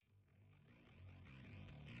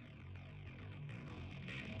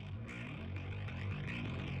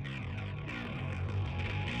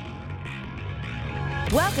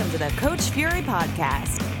Welcome to the Coach Fury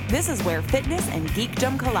Podcast. This is where fitness and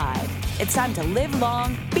geekdom collide. It's time to live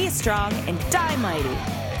long, be strong, and die mighty.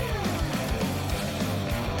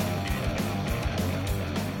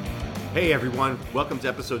 Hey everyone, welcome to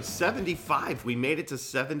episode 75. We made it to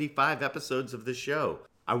 75 episodes of the show.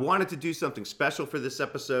 I wanted to do something special for this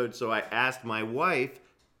episode, so I asked my wife,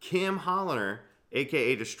 Kim Holliner,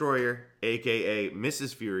 aka Destroyer, aka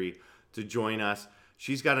Mrs. Fury, to join us.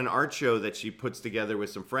 She's got an art show that she puts together with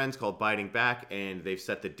some friends called Biting Back, and they've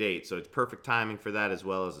set the date, so it's perfect timing for that as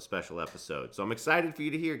well as a special episode. So I'm excited for you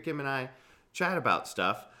to hear Kim and I chat about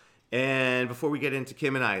stuff. And before we get into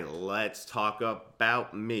Kim and I, let's talk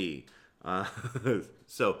about me.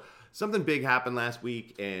 So something big happened last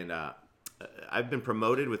week, and I've been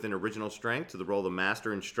promoted within Original Strength to the role of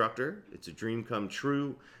Master Instructor. It's a dream come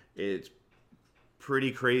true. It's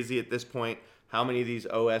pretty crazy at this point how many of these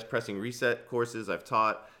OS Pressing Reset courses I've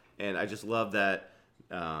taught, and I just love that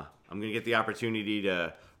I'm going to get the opportunity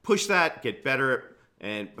to push that, get better,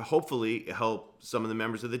 and hopefully help some of the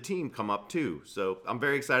members of the team come up too. So I'm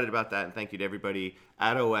very excited about that, and thank you to everybody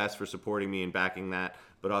at OS for supporting me and backing that,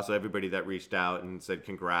 but also everybody that reached out and said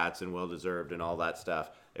congrats and well-deserved and all that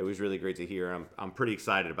stuff. It was really great to hear. I'm pretty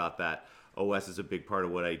excited about that. OS is a big part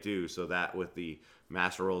of what I do, so that with the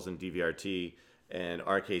master roles in DVRT and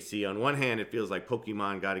RKC, on one hand, it feels like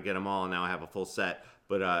Pokemon, got to get them all, and now I have a full set.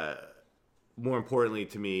 But more importantly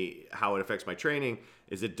to me, how it affects my training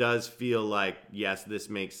is it does feel like, yes, this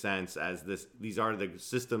makes sense, as these are the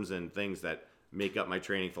systems and things that make up my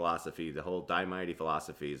training philosophy. The whole Die Mighty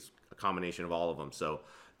philosophy is a combination of all of them. So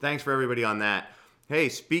thanks for everybody on that. Hey,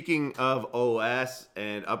 speaking of OS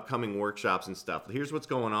and upcoming workshops and stuff, here's what's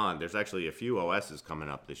going on. There's actually a few OSs coming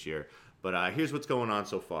up this year, but here's what's going on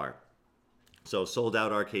so far. So sold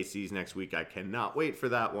out RKCs next week. I cannot wait for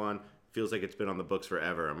that one. Feels like it's been on the books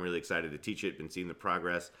forever. I'm really excited to teach it. Been seeing the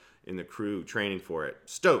progress in the crew training for it.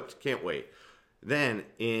 Stoked. Can't wait. Then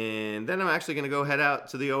I'm actually going to go head out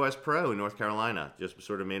to the OS Pro in North Carolina. Just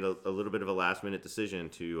sort of made a little bit of a last minute decision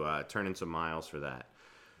to turn in some miles for that.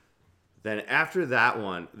 Then after that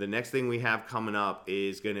one, the next thing we have coming up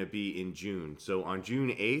is going to be in June. So on June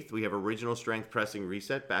 8th, we have Original Strength Pressing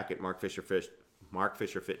Reset back at Mark Fisher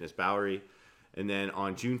Fitness Bowery. And then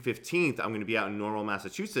on June 15th, I'm going to be out in Norwell,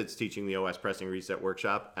 Massachusetts, teaching the OS Pressing Reset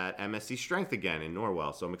workshop at MSC Strength again in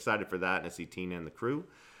Norwell. So I'm excited for that, and I see Tina and the crew.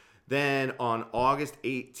 Then on August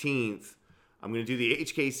 18th, I'm going to do the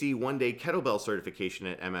HKC one-day kettlebell certification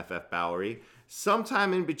at MFF Bowery.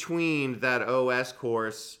 Sometime in between that OS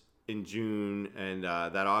course in June and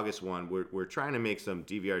that August one, we're trying to make some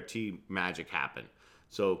DVRT magic happen.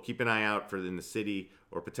 So keep an eye out for in the city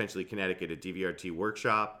or potentially Connecticut a DVRT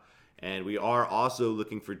workshop. And we are also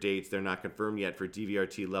looking for dates. They're not confirmed yet for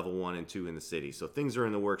DVRT level 1 and 2 in the city. So things are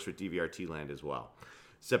in the works for DVRT land as well.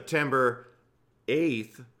 September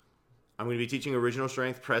 8th, I'm going to be teaching Original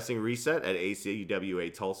Strength Pressing Reset at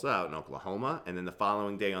ACWA Tulsa out in Oklahoma. And then the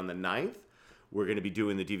following day on the 9th, we're going to be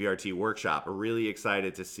doing the DVRT workshop. We're really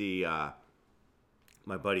excited to see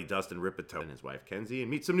my buddy Dustin Ripito and his wife Kenzie and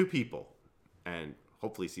meet some new people and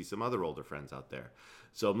hopefully see some other older friends out there.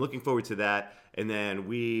 So I'm looking forward to that. And then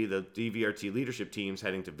the DVRT leadership team's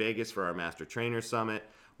heading to Vegas for our Master Trainer Summit.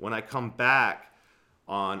 When I come back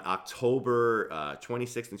on October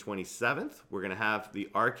 26th and 27th, we're going to have the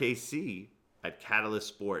RKC at Catalyst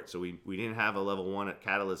Sports. So we didn't have a level 1 at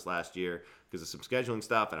Catalyst last year because of some scheduling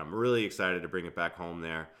stuff, and I'm really excited to bring it back home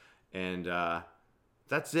there. And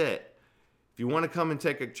that's it. If you want to come and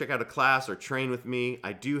check out a class or train with me,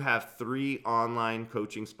 I do have 3 online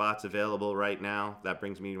coaching spots available right now. That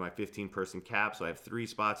brings me to my 15-person cap, so I have 3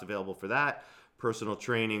 spots available for that. Personal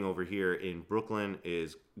training over here in Brooklyn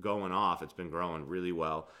is going off. It's been growing really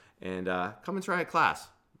well. And come and try a class.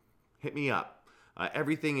 Hit me up.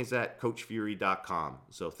 Everything is at CoachFury.com,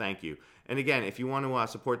 so thank you. And again, if you want to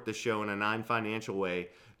support this show in a non-financial way,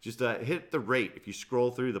 just hit the rate. If you scroll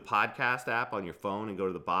through the podcast app on your phone and go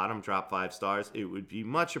to the bottom, drop 5 stars, it would be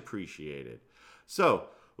much appreciated. So,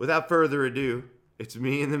 without further ado, it's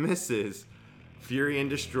me and the missus, Fury and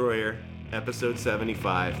Destroyer, episode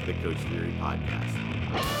 75, the Coach Fury Podcast.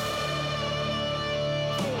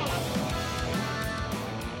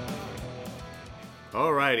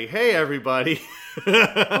 Alrighty. Hey, everybody. Was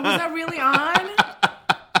that really on?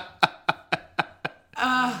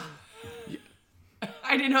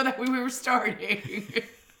 I didn't know that we were starting.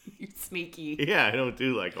 You sneaky. Yeah, I don't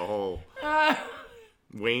do like a whole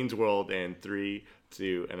Wayne's World and 3,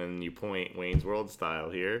 2, and then you point Wayne's World style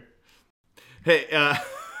here. Hey,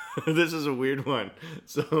 this is a weird one.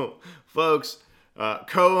 So, folks,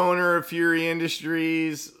 co-owner of Fury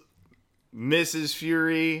Industries, Mrs.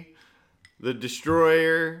 Fury, the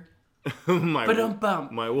Destroyer, Ba-dum-bum.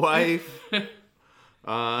 my wife, Kim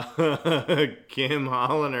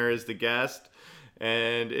Holliner is the guest.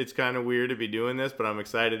 And it's kind of weird to be doing this, but I'm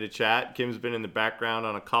excited to chat. Kim's been in the background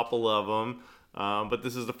on a couple of them, but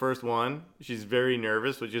this is the first one. She's very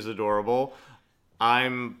nervous, which is adorable.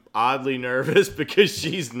 I'm oddly nervous because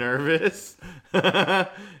she's nervous.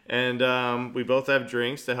 And we both have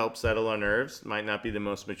drinks to help settle our nerves. Might not be the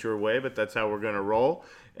most mature way, but that's how we're going to roll.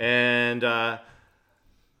 And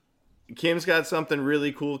Kim's got something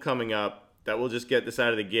really cool coming up that we'll just get this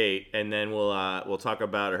out of the gate, and then we'll talk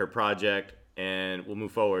about her project, and we'll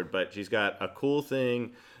move forward. But she's got a cool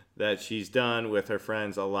thing that she's done with her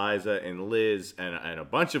friends Eliza and Liz and a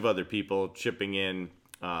bunch of other people chipping in,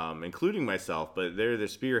 including myself, but they're the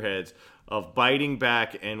spearheads of Biting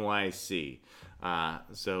Back NYC.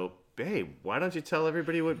 So, babe, why don't you tell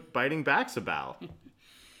everybody what Biting Back's about?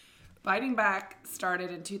 Biting Back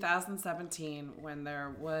started in 2017 when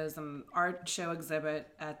there was an art show exhibit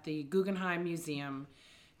at the Guggenheim Museum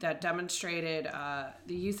that demonstrated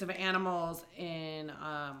the use of animals in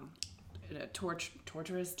a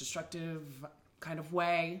torturous, destructive kind of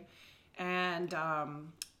way. And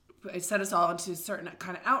it set us all into a certain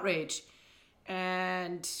kind of outrage.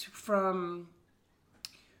 And from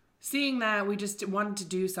seeing that, we just wanted to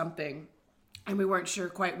do something. And we weren't sure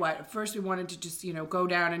quite what. At first, we wanted to just, go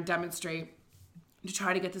down and demonstrate to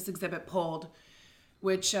try to get this exhibit pulled,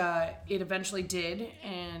 which it eventually did.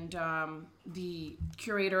 And the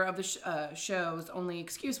curator of the show's only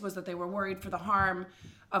excuse was that they were worried for the harm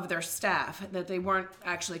of their staff, that they weren't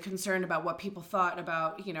actually concerned about what people thought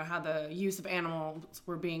about, how the use of animals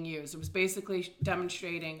were being used. It was basically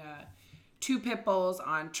demonstrating 2 pit bulls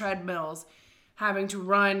on treadmills having to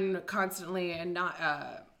run constantly and I'm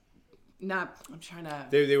trying to...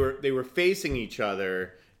 They were facing each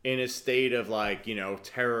other in a state of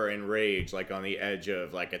terror and rage, like on the edge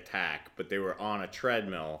of attack, but they were on a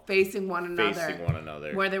treadmill facing one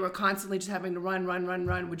another, where they were constantly just having to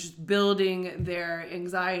run, which is building their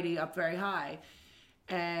anxiety up very high.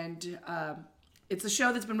 And it's a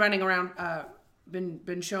show that's been running around,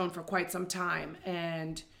 been shown for quite some time,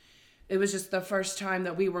 and it was just the first time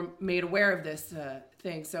that we were made aware of this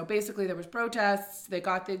thing. So basically there was protests, they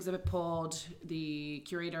got the exhibit pulled, the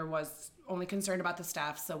curator was only concerned about the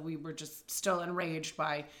staff, so we were just still enraged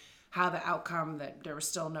by how the outcome, that there was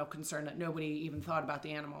still no concern, that nobody even thought about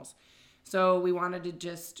the animals. So we wanted to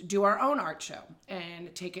just do our own art show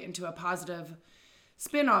and take it into a positive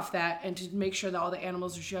spin off that, and to make sure that all the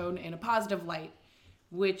animals are shown in a positive light,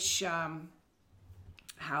 which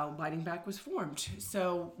how Biting Back was formed.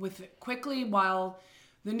 So quickly, while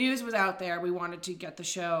the news was out there, we wanted to get the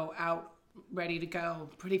show out, ready to go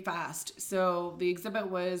pretty fast. So the exhibit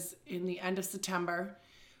was in the end of September.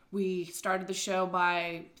 We started the show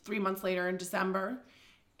by 3 months later in December.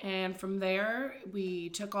 And from there, we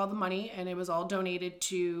took all the money and it was all donated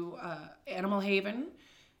to Animal Haven,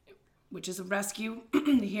 which is a rescue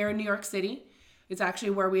here in New York City. It's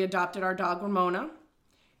actually where we adopted our dog, Ramona.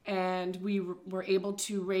 And we were able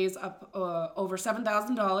to raise up over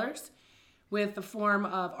 $7,000 with the form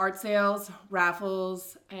of art sales,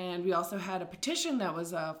 raffles, and we also had a petition that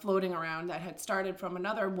was floating around that had started from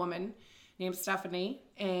another woman named Stephanie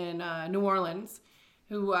in New Orleans,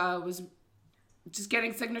 who was just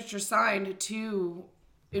getting signatures signed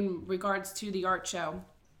in regards to the art show,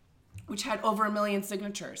 which had over 1 million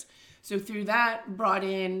signatures. So through that, brought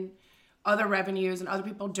in other revenues and other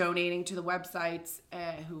people donating to the websites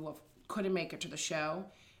who couldn't make it to the show.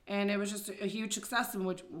 And it was just a huge success in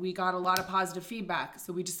which we got a lot of positive feedback.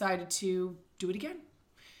 So we decided to do it again.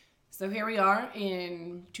 So here we are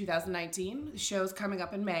in 2019. The show's coming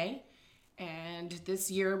up in May. And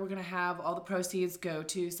this year we're going to have all the proceeds go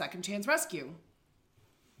to Second Chance Rescue.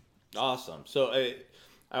 Awesome. So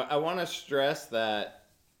I want to stress that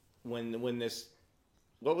when this...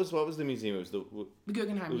 What was the museum? It was the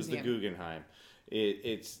Guggenheim Museum. It was the Guggenheim.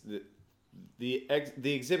 It's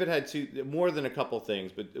the exhibit had more than a couple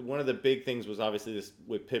things, but one of the big things was obviously this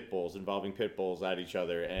with pit bulls, involving pit bulls at each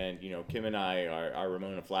other. And Kim and I, our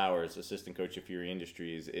Ramona Flowers, assistant coach of Fury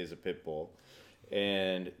Industries, is a pit bull,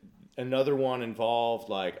 and another one involved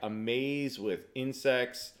a maze with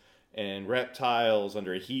insects and reptiles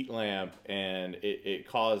under a heat lamp, and it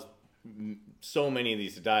caused so many of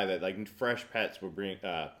these to die that fresh pets were being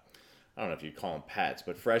I don't know if you call them pets,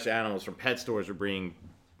 but fresh animals from pet stores were being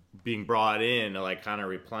brought in to kind of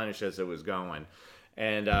replenish as it was going.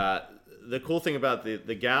 And the cool thing about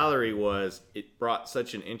the gallery was it brought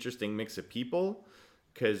such an interesting mix of people,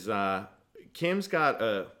 because Kim's got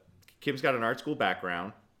an art school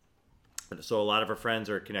background. So a lot of our friends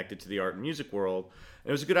are connected to the art and music world. And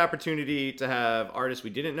it was a good opportunity to have artists we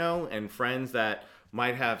didn't know and friends that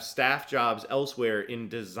might have staff jobs elsewhere in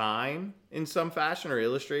design in some fashion or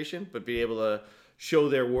illustration, but be able to show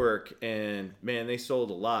their work. And man, they sold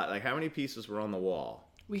a lot. Like, how many pieces were on the wall?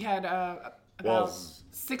 We had about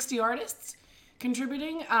 60 artists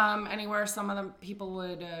contributing. Anywhere, some of them people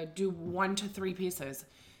would do 1 to 3 pieces.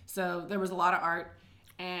 So there was a lot of art,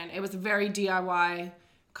 and it was a very DIY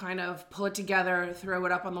kind of pull it together, throw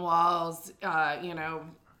it up on the walls,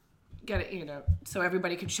 get it, so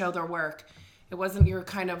everybody could show their work. It wasn't your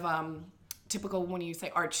kind of typical, when you say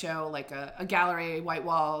art show, like a gallery, white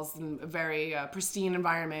walls, and a very pristine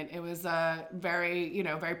environment. It was very,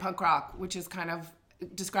 very punk rock, which is kind of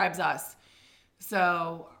describes us.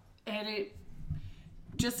 So, and it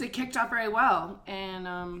kicked off very well.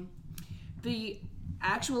 And the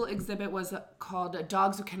actual exhibit was called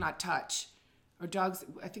Dogs Who Cannot Touch. Or Dogs,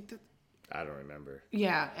 I think that... I don't remember.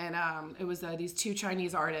 Yeah, and it was these 2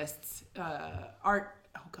 Chinese artists. Oh,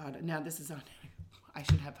 God, now this is on... I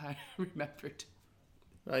should have remembered.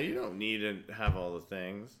 No, you don't need to have all the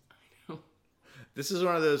things. I know. This is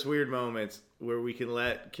one of those weird moments where we can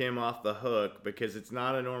let Kim off the hook because it's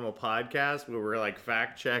not a normal podcast where we're like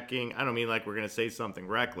fact checking. I don't mean like we're going to say something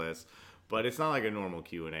reckless, but it's not like a normal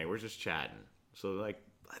Q&A. We're just chatting. So like,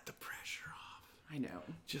 let the pressure off. I know.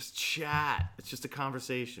 Just chat. It's just a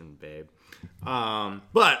conversation, babe.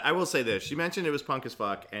 But I will say this. She mentioned it was punk as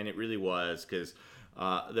fuck, and it really was, because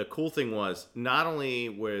the cool thing was not only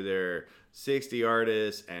were there 60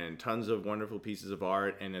 artists and tons of wonderful pieces of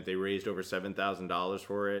art, and that they raised over $7,000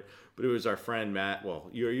 for it, but it was our friend Matt. Well,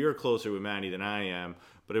 you're closer with Maddie than I am,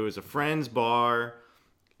 but it was a friend's bar.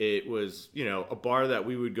 It was, a bar that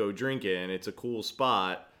we would go drink in. It's a cool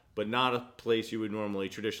spot, but not a place you would normally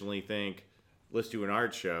traditionally think, let's do an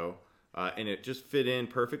art show. And it just fit in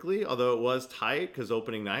perfectly, although it was tight because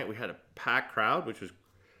opening night we had a packed crowd, which was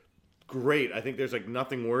great. I think there's like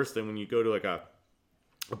nothing worse than when you go to like a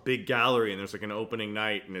big gallery and there's like an opening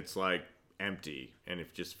night and it's like empty and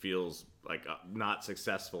it just feels like not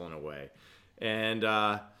successful in a way. And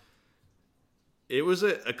it was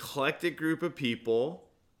an eclectic group of people.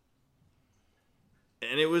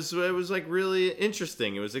 And it was like really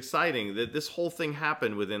interesting. It was exciting that this whole thing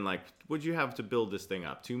happened within like, what'd you have to build this thing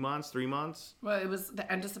up? 2 months, 3 months? Well, it was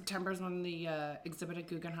the end of September is when the exhibit at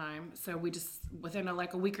Guggenheim. So we just, within a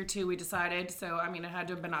week or two, we decided. So, I mean, it had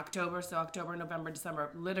to have been October. So October, November, December,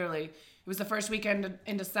 literally. It was the first weekend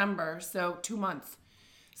in December. So 2 months.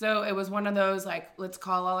 So it was one of those, like, let's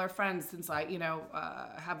call all our friends since I,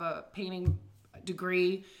 have a painting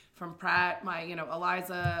degree from Pratt. My,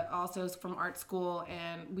 Eliza also is from art school,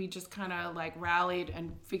 and we just kind of like rallied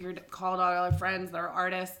and called all our friends that are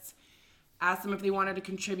artists, asked them if they wanted to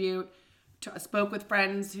contribute. Spoke with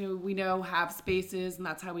friends who we know have spaces, and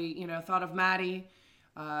that's how we, thought of Maddie.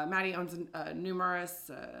 Maddie owns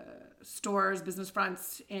numerous stores, business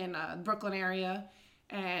fronts in the Brooklyn area,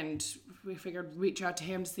 and we figured reach out to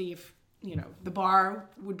him to see if, the bar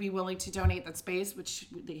would be willing to donate that space, which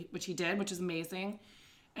he did, which is amazing.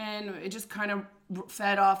 And it just kind of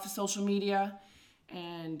fed off social media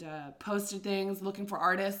and posted things looking for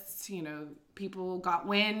artists. People got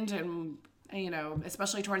wind, and,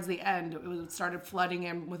 especially towards the end, it started flooding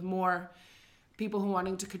in with more people who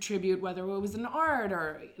wanting to contribute, whether it was in art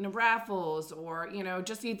or in raffles or,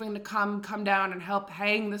 just even to come down and help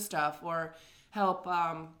hang the stuff or help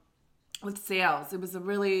with sales. It was a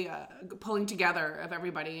really pulling together of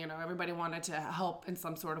everybody. Everybody wanted to help in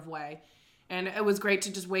some sort of way. And it was great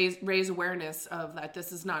to just raise awareness of that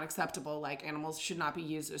this is not acceptable. Like, animals should not be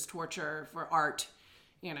used as torture for art.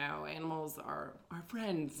 Animals are our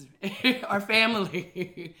friends, our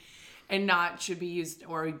family, and not should be used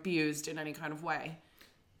or abused in any kind of way.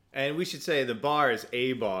 And we should say the bar is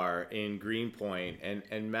a bar in Greenpoint,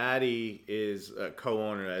 and Maddie is a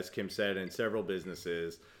co-owner, as Kim said, in several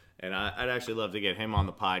businesses. And I'd actually love to get him on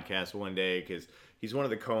the podcast one day because he's one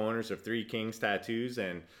of the co-owners of Three Kings Tattoos,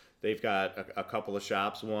 and they've got a couple of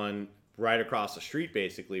shops, one right across the street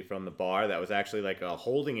basically from the bar that was actually like a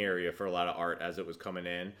holding area for a lot of art as it was coming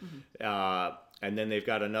in. Mm-hmm. And then they've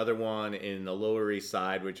got another one in the Lower East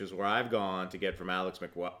Side, which is where I've gone to get from Alex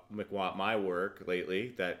McWatt my work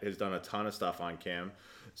lately, that has done a ton of stuff on Kim.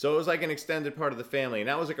 So it was like an extended part of the family. And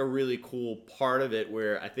that was like a really cool part of it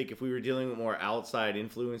where I think if we were dealing with more outside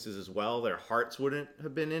influences as well, their hearts wouldn't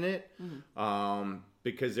have been in it. Mm-hmm.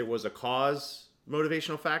 Because there was a cause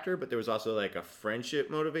motivational factor, but there was also like a friendship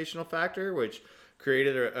motivational factor, which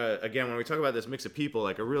created again, when we talk about this mix of people,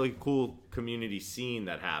 like a really cool community scene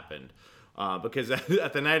that happened. Because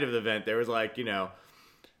at the night of the event, there was like,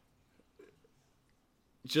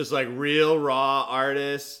 just like real raw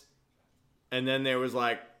artists. And then there was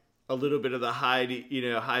like a little bit of the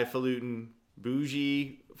highfalutin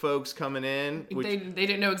bougie folks coming in. Which, they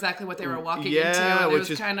didn't know exactly what they were walking into. And it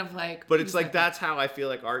was kind of like... But it's like that's how I feel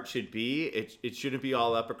like art should be. It shouldn't be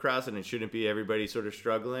all upper crust, and it shouldn't be everybody sort of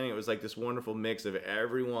struggling. It was like this wonderful mix of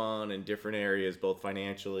everyone in different areas, both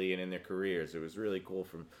financially and in their careers. It was really cool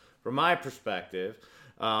from my perspective.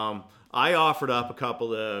 I offered up a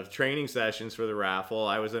couple of training sessions for the raffle.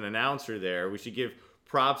 I was an announcer there. We should give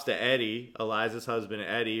props to Eddie, Eliza's husband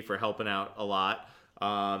Eddie, for helping out a lot.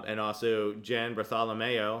 And also Jen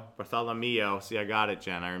Bartholomew. See, I got it,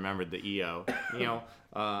 Jen. I remembered the EO.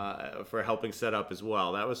 For helping set up as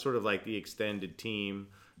well. That was sort of like the extended team.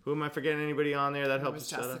 Who am I forgetting? Anybody on there that helped us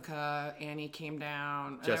set up? Jessica. Annie came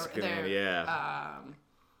down. Jessica, yeah.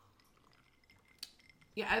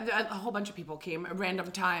 A whole bunch of people came at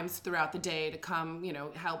random times throughout the day to come,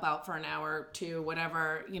 help out for an hour or two,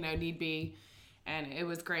 whatever, need be. And it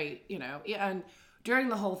was great, Yeah, and during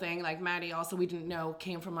the whole thing, like Maddie also, we didn't know,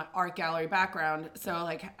 came from an art gallery background. So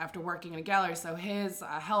like after working in a gallery, so his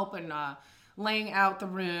help in laying out the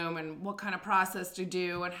room and what kind of process to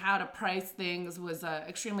do and how to price things was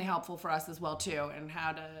extremely helpful for us as well too. And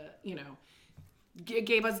how to,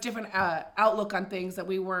 gave us different outlook on things that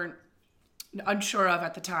we weren't unsure of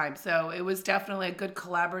at the time. So it was definitely a good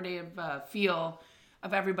collaborative feel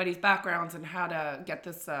of everybody's backgrounds and how to get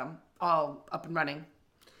this all up and running.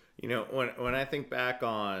 When I think back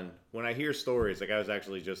on, when I hear stories, like I was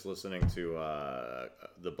actually just listening to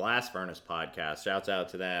the Blast Furnace podcast, shouts out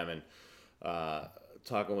to them, and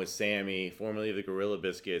talking with Sammy, formerly of the Gorilla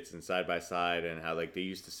Biscuits, and Side by Side, and how like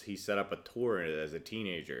he set up a tour as a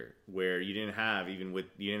teenager where you didn't have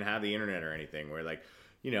the internet or anything, where like,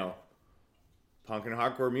 punk and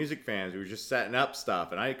hardcore music fans, we were just setting up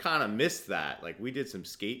stuff, and I kind of missed that. Like we did some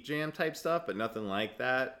skate jam type stuff, but nothing like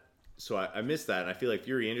that. So I missed that, and I feel like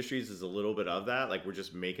Fury Industries is a little bit of that. Like we're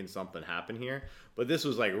just making something happen here. But this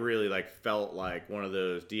was like really like felt like one of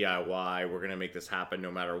those DIY. We're gonna make this happen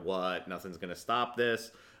no matter what. Nothing's gonna stop this.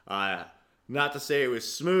 Not to say it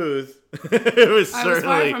was smooth. It was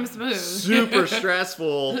certainly far from smooth. Super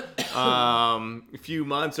stressful. A few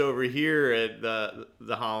months over here at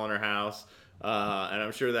the Hollander House, and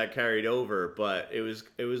I'm sure that carried over. But it was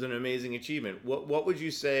an amazing achievement. What would you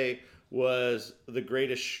say was the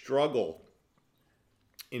greatest struggle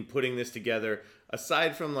in putting this together,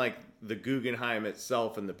 aside from like the Guggenheim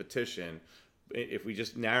itself and the petition? If we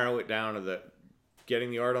just narrow it down to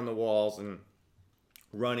getting the art on the walls and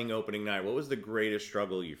running opening night, what was the greatest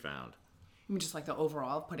struggle you found? I mean, just like the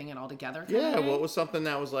overall putting it all together. Yeah, what was something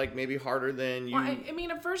that was like maybe harder than you? Well, I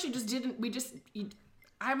mean, at first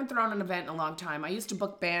I haven't thrown an event in a long time. I used to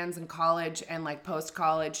book bands in college and like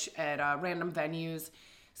post-college at random venues.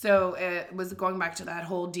 So it was going back to that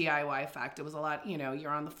whole DIY fact. It was a lot, you're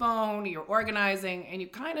on the phone, you're organizing, and you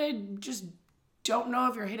kind of just don't know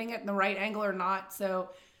if you're hitting it in the right angle or not. So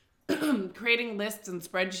creating lists and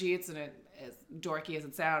spreadsheets, and as dorky as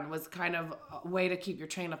it sounds, was kind of a way to keep your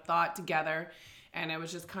train of thought together. And it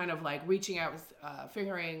was just kind of like reaching out,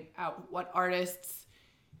 figuring out what artists.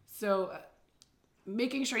 So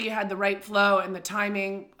making sure you had the right flow and the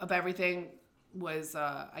timing of everything was,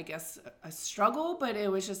 I guess, a struggle, but it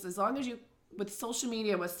was just as long as with social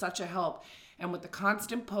media was such a help, and with the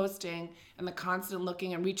constant posting and the constant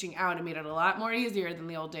looking and reaching out, it made it a lot more easier than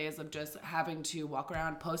the old days of just having to walk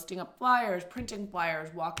around posting up flyers, printing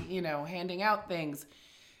flyers, walking, handing out things.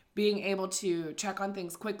 Being able to check on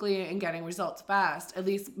things quickly and getting results fast at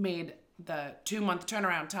least made the 2-month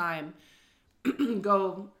turnaround time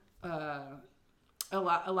go a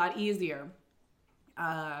lot easier.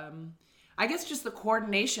 I guess just the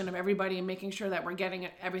coordination of everybody and making sure that we're getting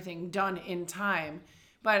everything done in time.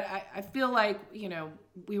 But I feel like,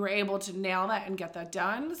 we were able to nail that and get that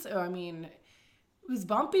done. So, I mean, it was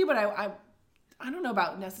bumpy, but I don't know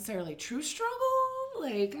about necessarily true struggle.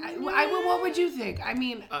 Like, what would you think? I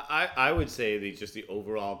mean... I would say just the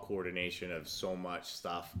overall coordination of so much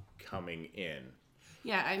stuff coming in.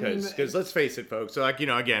 Yeah, I mean... Because let's face it, folks. So, like,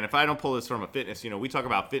 again, if I don't pull this from a fitness, we talk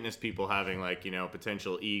about fitness people having, like,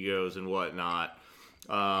 potential egos and whatnot.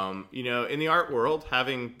 In the art world,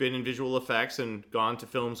 having been in visual effects and gone to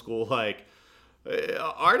film school, like,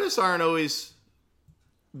 artists aren't always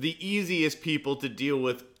the easiest people to deal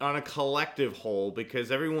with on a collective whole, because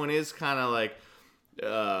everyone is kind of like...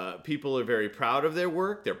 people are very proud of their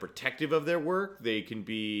work. They're protective of their work. They can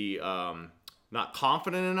be... not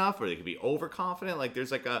confident enough, or they could be overconfident. Like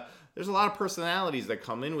there's a lot of personalities that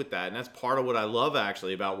come in with that, and that's part of what I love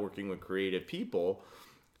actually about working with creative people.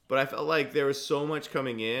 But I felt like there was so much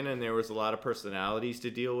coming in, and there was a lot of personalities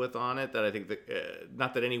to deal with on it, that I think that,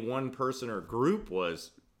 not that any one person or group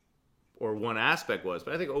was, or one aspect was,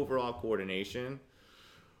 but I think overall coordination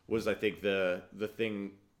was, I think, the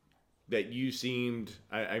thing that you seemed,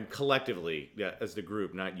 I'm collectively, as the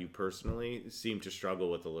group, not you personally, seemed to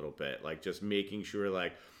struggle with a little bit. Like, just making sure,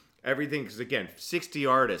 like, everything, because again, 60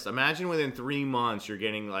 artists. Imagine within 3 months you're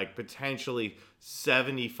getting like potentially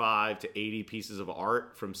 75 to 80 pieces of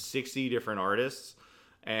art from 60 different artists,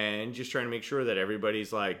 and just trying to make sure that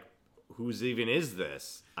everybody's like, whose even is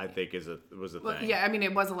this? I think was a thing. Yeah, I mean,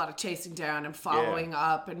 it was a lot of chasing down and following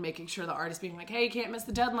up and making sure the artist being like, hey, you can't miss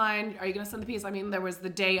the deadline. Are you going to send the piece? I mean, there was the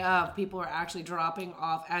day of, people were actually dropping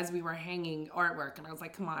off as we were hanging artwork, and I was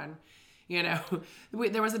like, come on. You know,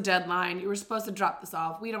 there was a deadline. You were supposed to drop this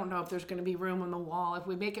off. We don't know if there's going to be room on the wall. If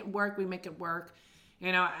we make it work, we make it work.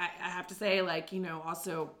 You know, I have to say, like, you know,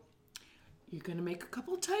 also, you're going to make a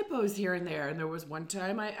couple typos here and there. And there was one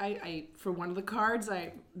time I for one of the cards,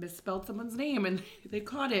 I misspelled someone's name and they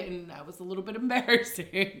caught it. And that was a little bit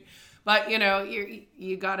embarrassing. But, you know,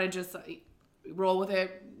 you got to just roll with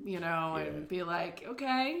it, you know, and be like,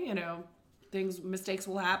 okay, you know, mistakes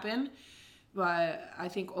will happen. But I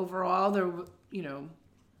think overall, there, you know,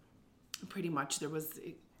 pretty much there was,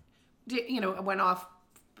 you know, it went off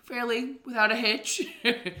fairly without a hitch.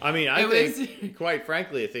 I mean, quite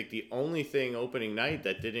frankly, I think the only thing opening night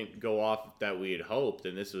that didn't go off that we had hoped,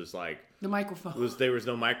 and this was like the microphone, there was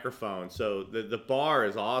no microphone. So the bar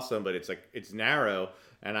is awesome, but it's narrow,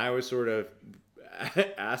 and I was sort of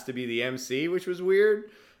asked to be the MC, which was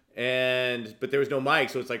weird. But there was no mic,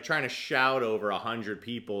 so it's like trying to shout over 100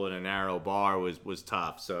 people in a narrow bar was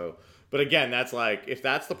tough. So, but again, that's like, if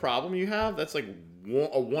that's the problem you have, that's like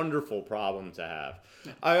a wonderful problem to have.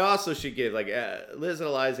 Yeah. I also should give, like, Liz and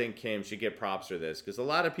Eliza and Kim should get props for this, because a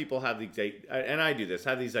lot of people have these, and I do this,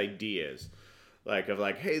 have these ideas, like, of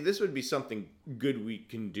like, hey, this would be something good we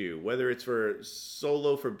can do, whether it's for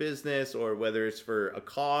solo for business or whether it's for a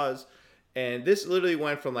cause. And this literally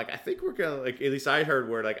went from, like, I think we're going to, like, at least I heard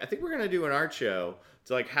word, like, I think we're going to do an art show,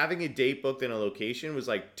 to, like, having a date booked in a location was,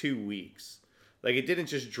 like, 2 weeks. Like, it didn't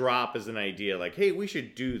just drop as an idea, like, hey, we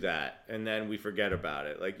should do that, and then we forget about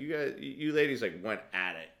it. Like, you ladies, like, went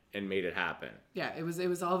at it and made it happen. Yeah, it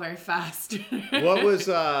was all very fast. What was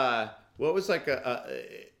like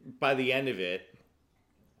by the end of it,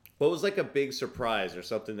 what was like a big surprise or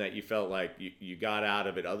something that you felt like you got out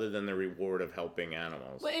of it, other than the reward of helping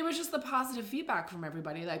animals? Well, it was just the positive feedback from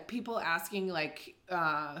everybody. Like, people asking, like,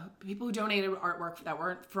 people who donated artwork that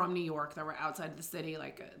weren't from New York, that were outside the city.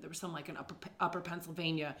 Like, there was some, like, in upper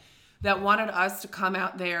Pennsylvania, that wanted us to come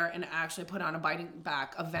out there and actually put on a Biting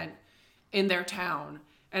Back event in their town.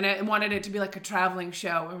 And I wanted it to be like a traveling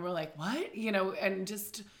show. And we're like, what? You know, and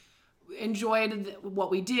just enjoyed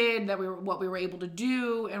what we did, what we were able to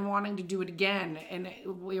do, and wanting to do it again. And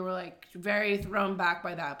we were like very thrown back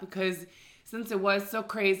by that, because since it was so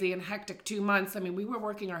crazy and hectic 2 months, I mean, we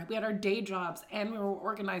had our day jobs, and we were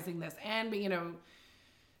organizing this, and, you know,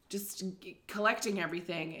 just collecting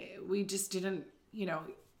everything. We just didn't, you know,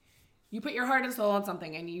 you put your heart and soul on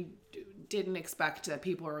something, and you didn't expect that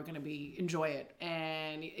people were going to enjoy it,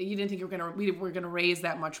 and you didn't think we were going to raise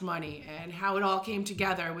that much money. And how it all came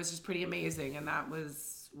together was just pretty amazing, and that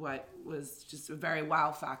was what was just a very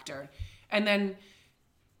wow factor. And then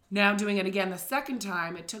now doing it again the second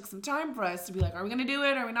time, it took some time for us to be like, are we going to do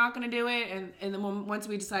it? Are we not going to do it? And then once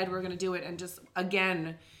we decided we were going to do it, and just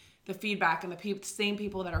again the feedback and the same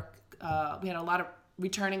people that are we had a lot of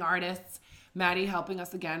returning artists. Maddie helping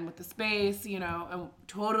us again with the space, you know, I'm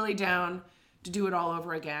totally down to do it all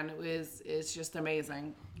over again. It's just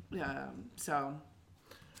amazing. So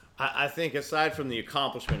I think aside from the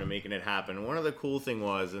accomplishment of making it happen, one of the cool thing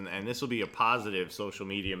was, and this will be a positive social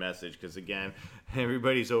media message, because again,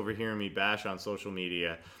 everybody's overhearing me bash on social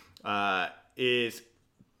media, is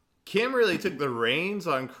Kim really took the reins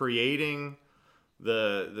on creating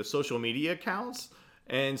the social media accounts.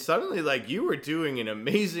 And suddenly, like, you were doing an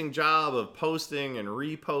amazing job of posting and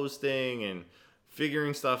reposting and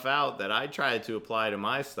figuring stuff out that I tried to apply to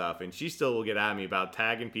my stuff. And she still will get at me about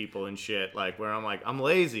tagging people and shit, like, where I'm like, I'm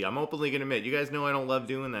lazy. I'm openly going to admit, you guys know I don't love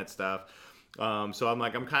doing that stuff. So I'm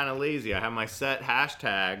like, I'm kind of lazy. I have my set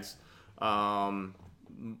hashtags,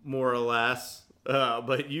 more or less.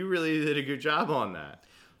 But you really did a good job on that.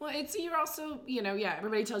 Well, you're also, you know, yeah,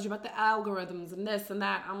 everybody tells you about the algorithms and this and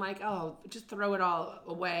that. I'm like, oh, just throw it all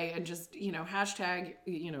away and just, you know, hashtag,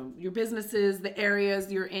 you know, your businesses, the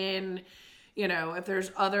areas you're in, you know, if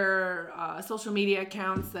there's other social media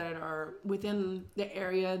accounts that are within the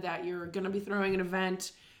area that you're going to be throwing an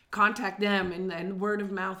event, contact them, and word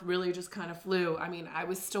of mouth really just kind of flew. I mean,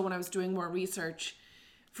 when I was doing more research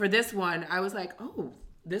for this one, I was like, oh,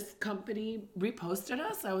 this company reposted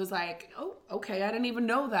us. I was like, oh, okay, I didn't even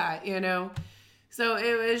know that, you know. So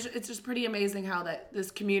it's just pretty amazing how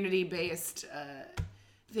this community-based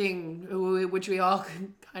thing, which we all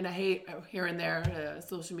kind of hate here and there,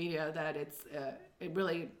 social media, that it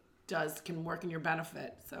really can work in your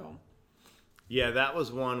benefit. So yeah, that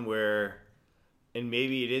was one where, and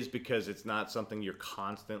maybe it is because it's not something you're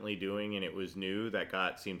constantly doing and it was new,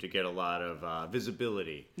 that seemed to get a lot of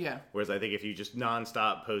visibility. Yeah. Whereas I think if you just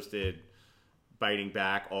nonstop posted Biting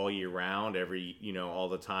Back all year round, all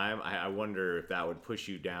the time, I wonder if that would push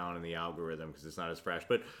you down in the algorithm because it's not as fresh.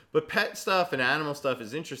 But pet stuff and animal stuff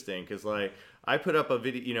is interesting because, like, I put up a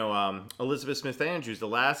video, Elizabeth Smith Andrews, the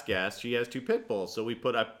last guest, she has 2 pit bulls. So I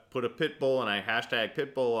put a pit bull and I hashtag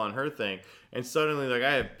pit bull on her thing. And suddenly, like,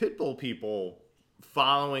 I have pit bull people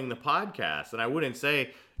following the podcast. And I wouldn't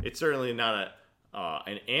say it's certainly not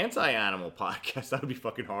an anti-animal podcast. That would be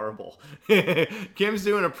fucking horrible. Kim's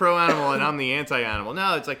doing a pro-animal and I'm the anti-animal.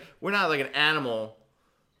 No, it's like, we're not like an animal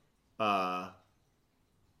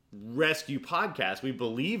rescue podcast. We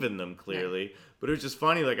believe in them, clearly. Yeah. But it was just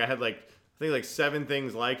funny. Like, I had I think 7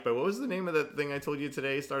 things liked, but what was the name of the thing I told you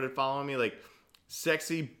today? Started following me, like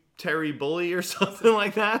Sexy Terry Bully or something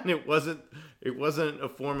like that. And it wasn't a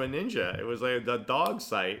form of ninja. It was like a dog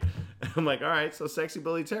site. I'm like, all right, so Sexy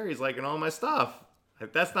Bully Terry's liking all my stuff.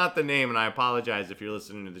 That's not the name, and I apologize if you're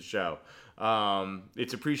listening to the show.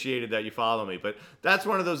 It's appreciated that you follow me, but that's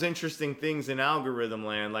one of those interesting things in algorithm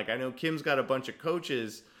land. Like, I know Kim's got a bunch of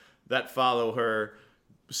coaches that follow her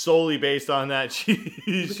solely based on that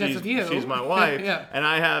she's my wife. Yeah. And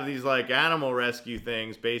I have these like animal rescue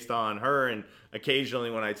things based on her, and occasionally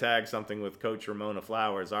when I tag something with Coach Ramona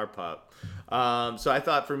Flowers, our pup. So I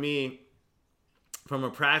thought, for me, from a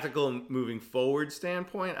practical moving forward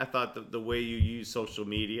standpoint, I thought the way you use social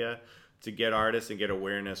media to get artists and get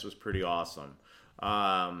awareness was pretty awesome.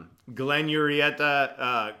 Glenn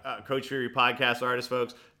Urieta, Coach Fury podcast artist,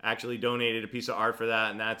 folks, actually donated a piece of art for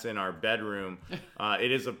that, and that's in our bedroom.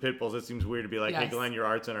 It is a pit bull. It seems weird to be like, yes. Hey, Glenn, your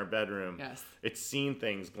art's in our bedroom. Yes. It's seen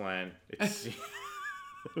things, Glenn.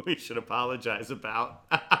 We should apologize about.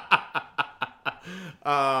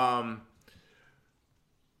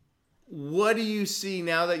 What do you see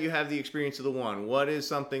now that you have the experience of the one? What is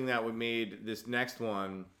something that would made this next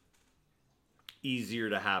one easier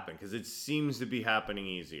to happen? Because it seems to be happening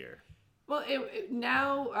easier. Well,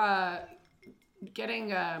 now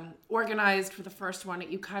getting organized for the first one,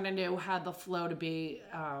 you kind of knew how the flow to be.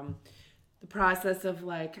 The process of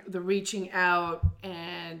like the reaching out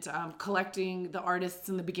and collecting the artists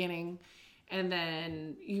in the beginning, and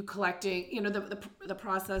then you collecting, the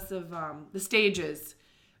process of the stages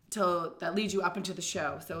that leads you up into the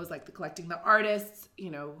show. So it was like collecting the artists,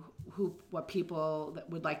 what people that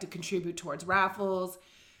would like to contribute towards raffles.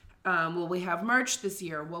 Will we have merch this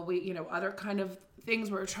year? Will we, other kind of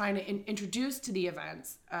things we're trying to introduce to the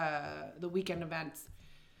events, the weekend events.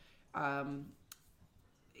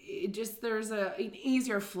 There's an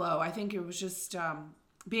easier flow. I think it was just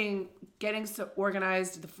getting so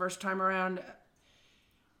organized the first time around.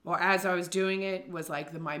 Well, as I was doing it was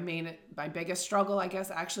like my biggest struggle, I guess.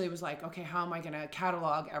 Actually, it was like, okay, how am I going to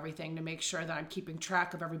catalog everything to make sure that I'm keeping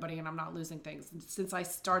track of everybody and I'm not losing things? And since I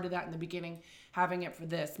started that in the beginning, having it for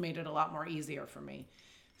this made it a lot more easier for me.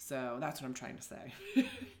 So that's what I'm trying to say.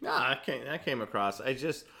 No, that came across.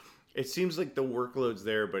 It seems like the workload's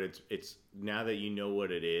there, but it's now that you know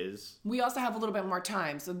what it is. We also have a little bit more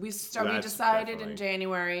time. So we decided definitely in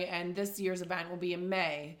January, and this year's event will be in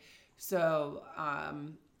May. So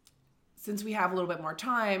since we have a little bit more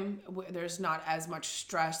time, there's not as much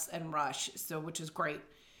stress and rush, which is great.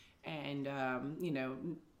 And, I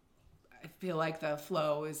feel like the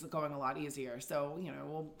flow is going a lot easier. So,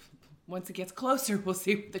 once it gets closer, we'll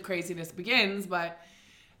see where the craziness begins. But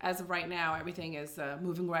as of right now, everything is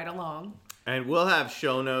moving right along. And we'll have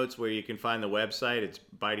show notes where you can find the website. It's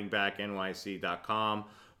bitingbacknyc.com.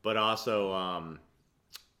 But also,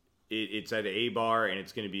 it's at A-Bar, and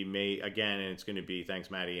it's going to be May, again, and it's going to be,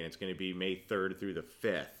 thanks, Maddie, and it's going to be May 3rd through the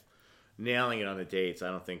 5th. Nailing it on the dates.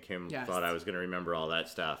 I don't think Kim thought I was going to remember all that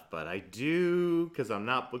stuff, but I do, because I'm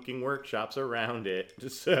not booking workshops around it,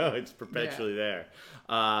 so it's perpetually there.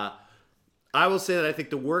 I will say that I think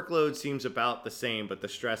the workload seems about the same, but the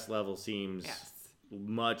stress level seems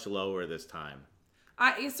much lower this time.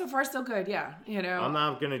 So far, so good, yeah. I'm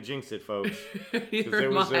not going to jinx it, folks.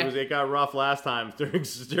 It got rough last time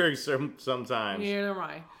during some times. Neither am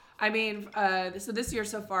I. I mean, so this year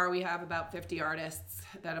so far, we have about 50 artists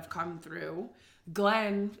that have come through.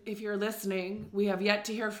 Glenn, if you're listening, we have yet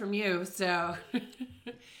to hear from you. So,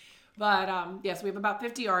 but yes, we have about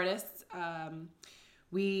 50 artists.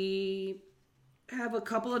 We have a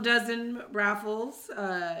couple of dozen raffles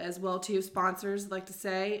as well too, sponsors, I'd like to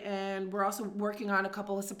say, and we're also working on a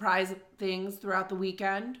couple of surprise things throughout the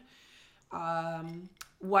weekend.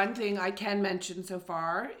 One thing I can mention so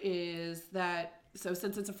far is that, so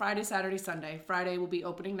since it's a Friday, Saturday, Sunday, Friday will be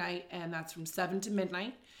opening night, and that's from 7 to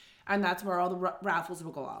midnight, and that's where all the raffles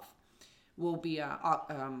will go off. Will be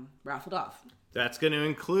raffled off. That's going to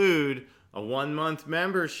include a 1-month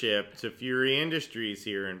membership to Fury Industries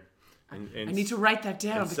here in I need to write that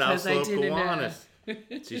down because I didn't.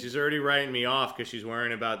 See, she's already writing me off because she's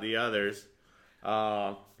worrying about the others.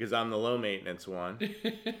 Because I'm the low maintenance one.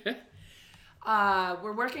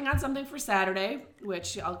 We're working on something for Saturday,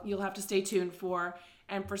 which you'll have to stay tuned for.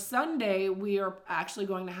 And for Sunday, we are actually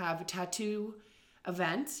going to have a tattoo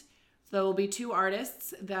event. So there will be 2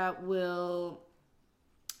 artists that will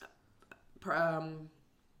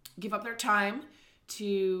give up their time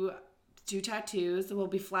to do tattoos. There will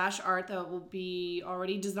be flash art that will be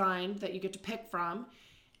already designed that you get to pick from.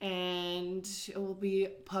 And it will be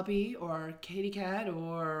puppy or kitty cat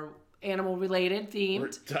or animal related themed.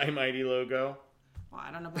 Or Die Mighty logo. Well,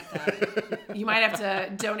 I don't know about that. You might have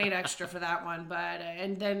to donate extra for that one. But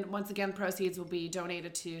and then once again, proceeds will be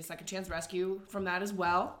donated to Second Chance Rescue from that as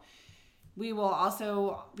well. We will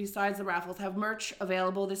also, besides the raffles, have merch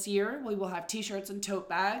available this year. We will have t-shirts and tote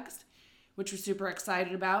bags, which we're super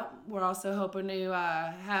excited about. We're also hoping to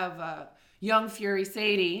have young Fury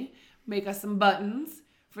Sadie make us some buttons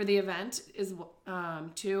for the event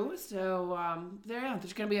too. So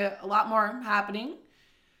there's going to be a lot more happening.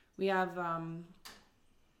 We have,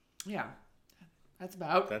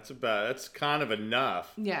 That's kind of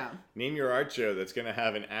enough. Yeah. Name your art show that's going to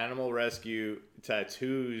have an animal rescue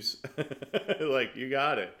tattoos. Like, you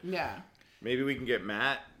got it. Yeah. Maybe we can get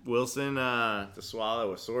Matt Wilson to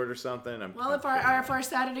swallow a sword or something. If our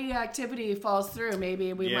Saturday activity falls through,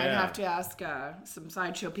 maybe we might have to ask some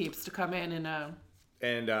sideshow peeps to come in and.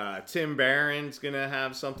 And Tim Barron's gonna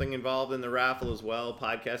have something involved in the raffle as well.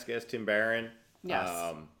 Podcast guest Tim Barron.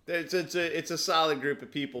 Yes. It's a solid group of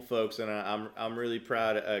people, folks, and I'm really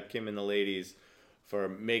proud of Kim and the ladies for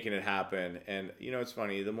making it happen. And it's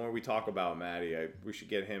funny. The more we talk about Maddie, we should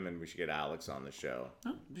get him and we should get Alex on the show.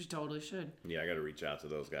 Oh, we totally should. Yeah, I got to reach out to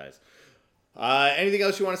those guys. Anything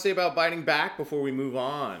else you want to say about Biting Back before we move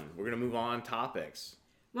on? We're gonna move on topics.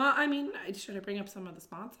 Well, I mean, should I bring up some of the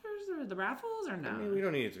sponsors or the raffles or no? I mean, we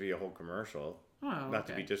don't need it to be a whole commercial. Oh, Not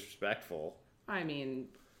to be disrespectful. I mean...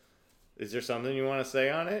 Is there something you want to say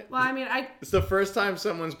on it? Well, I mean, It's the first time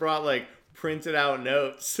someone's brought, printed out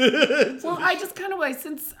notes. Well, I just kind of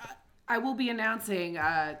since I will be announcing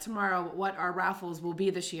tomorrow what our raffles will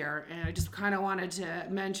be this year, and I just kind of wanted to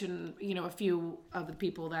mention, a few of the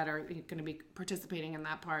people that are going to be participating in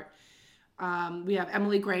that part. We have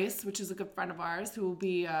Emily Grace, which is a good friend of ours, who will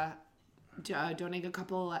be donating a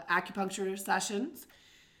couple acupuncture sessions.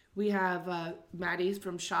 We have Maddie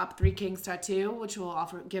from Shop 3 Kings Tattoo, which will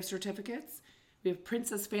offer gift certificates. We have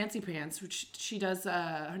Princess Fancy Pants, which she does,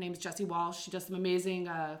 her name is Jessie Walsh. She does some amazing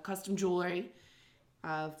custom jewelry.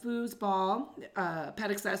 Foosball,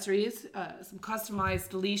 pet accessories, some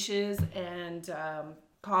customized leashes and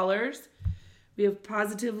collars. We have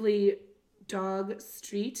Positively Dog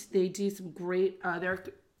Street. They do some great, they're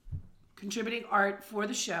contributing art for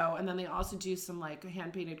the show, and then they also do some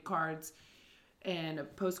hand-painted cards and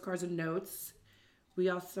postcards and notes. We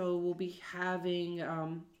also will be having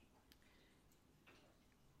a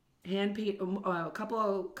couple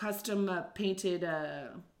of custom painted,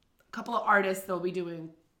 a couple of artists that'll be doing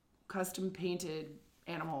custom painted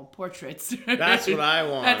animal portraits. That's what I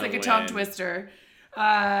want. That's like a tongue twister.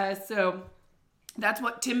 So that's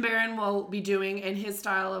what Tim Barron will be doing in his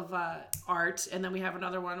style of art. And then we have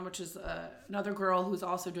another one, which is another girl who's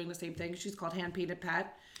also doing the same thing. She's called Hand Painted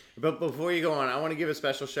Pat. But before you go on, I want to give a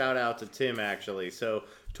special shout out to Tim, actually. So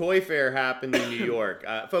Toy Fair happened in New York.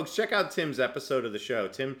 Folks, check out Tim's episode of the show.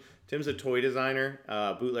 Tim's a toy designer,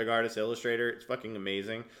 bootleg artist, illustrator. It's fucking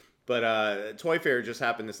amazing. But Toy Fair just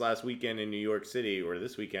happened this last weekend in New York City, or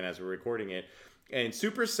this weekend as we're recording it. And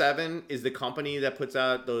Super 7 is the company that puts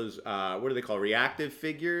out those, what do they call, reactive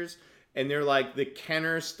figures? And they're like the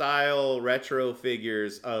Kenner-style retro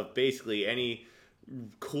figures of basically any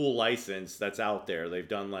cool license that's out there. They've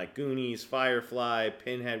done Goonies, Firefly,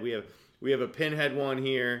 Pinhead. We have a Pinhead one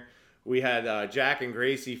here. We had Jack and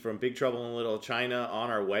Gracie from Big Trouble in Little China on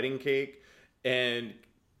our wedding cake. And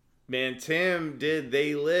Man, Tim did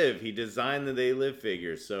They Live. He designed the They Live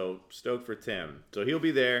figures, so stoked for Tim. So he'll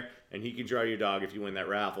be there, and he can draw your dog if you win that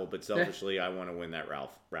raffle, but selfishly, I want to win that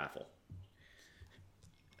raffle.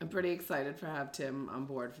 I'm pretty excited to have Tim on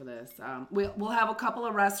board for this. We'll have a couple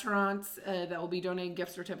of restaurants that will be donating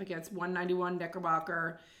gift certificates. 191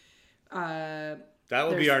 Knickerbocker. That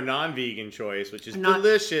will be our non-vegan choice, which is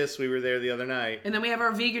delicious. We were there the other night. And then we have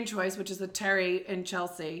our vegan choice, which is the Terry in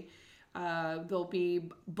Chelsea. There'll be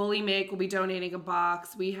Bully Make will be donating a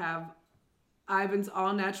box. We have Ivan's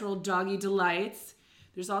All Natural Doggy Delights.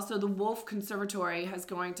 There's also the Wolf Conservatory is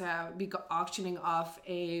going to be auctioning off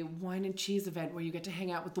a wine and cheese event where you get to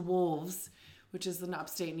hang out with the wolves, which is in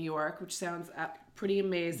upstate New York, which sounds pretty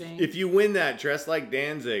amazing. If you win that, dress like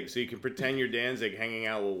Danzig so you can pretend you're Danzig hanging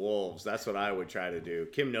out with wolves. That's what I would try to do.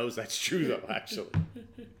 Kim knows that's true, though, actually.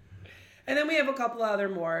 And then we have a couple other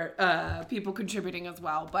more people contributing as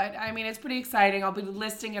well. But, I mean, it's pretty exciting. I'll be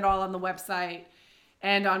listing it all on the website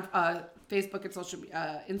and on Facebook and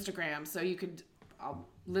Instagram. So you could... I'll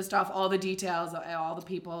list off all the details, all the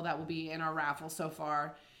people that will be in our raffle so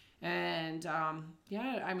far. And,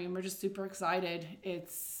 yeah, I mean, we're just super excited.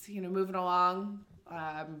 It's, moving along.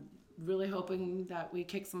 Really hoping that we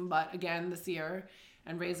kick some butt again this year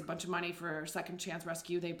and raise a bunch of money for Second Chance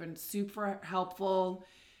Rescue. They've been super helpful,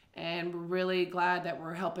 and we're really glad that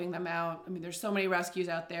we're helping them out. I mean, there's so many rescues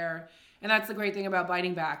out there, and that's the great thing about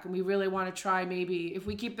Biting Back. And we really want to try, maybe, if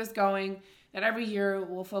we keep this going, that every year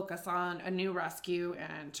we'll focus on a new rescue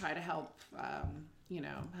and try to help,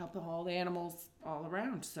 help all the animals all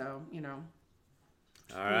around. So,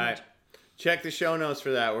 All right. Check the show notes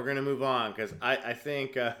for that. We're going to move on because I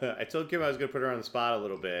think I told Kim I was going to put her on the spot a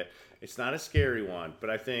little bit. It's not a scary one, but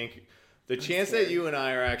I think the chance that you and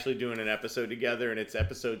I are actually doing an episode together, and it's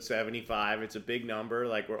episode 75, it's a big number.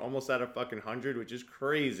 Like, we're almost at a fucking 100, which is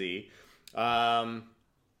crazy. Why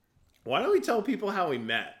don't we tell people how we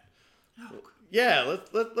met? Oh. Yeah,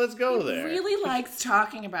 let's go there. He really likes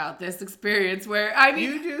talking about this experience where,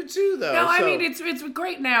 you do too, though. No, I mean, it's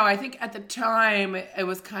great now. I think at the time it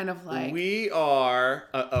was kind of like... We are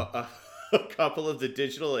a couple of the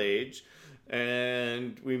digital age,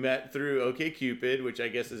 and we met through OkCupid, which I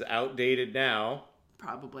guess is outdated now.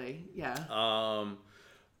 Probably, yeah.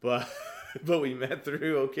 But we met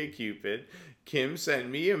through OkCupid. Kim sent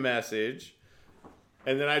me a message.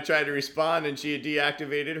 And then I tried to respond, and she had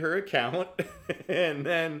deactivated her account. And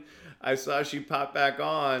then I saw she pop back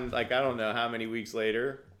on, like, I don't know how many weeks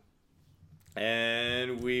later.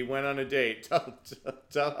 And we went on a date. Tell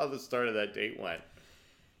how the start of that date went.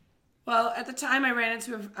 Well, at the time I ran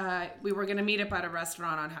into, we were going to meet up at a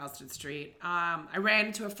restaurant on Houston Street. I ran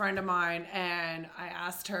into a friend of mine, and I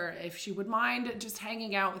asked her if she would mind just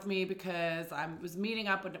hanging out with me because I was meeting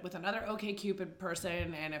up with another OkCupid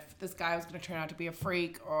person, and if this guy was going to turn out to be a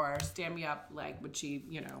freak or stand me up, like, would she,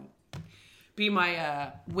 be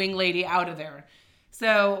my wing lady out of there?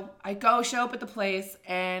 So I show up at the place,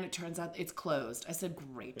 and it turns out it's closed. I said,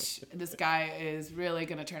 great. This guy is really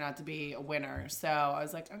going to turn out to be a winner. So I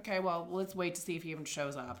was like, okay, well, let's wait to see if he even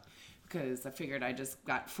shows up because I figured I just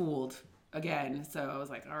got fooled again. So I was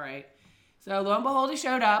like, all right. So lo and behold, he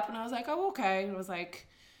showed up, and I was like, oh, okay. And I was like,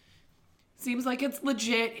 seems like it's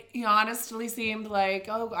legit. He honestly seemed like,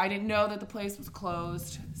 oh, I didn't know that the place was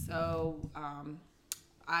closed. So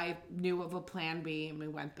I knew of a plan B, and we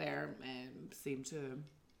went there and seemed to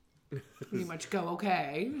pretty much go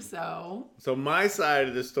okay. So my side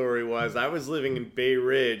of the story was I was living in Bay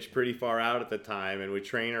Ridge pretty far out at the time, and with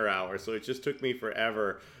trainer hours, so it just took me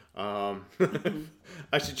forever. I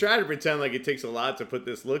should try to pretend like it takes a lot to put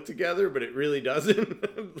this look together, but it really doesn't.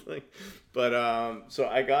 So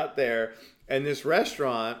I got there, and this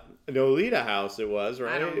restaurant, Nolita House it was,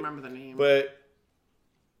 right? I don't remember the name. But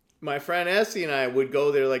my friend Essie and I would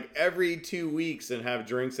go there like every 2 weeks and have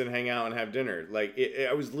drinks and hang out and have dinner. Like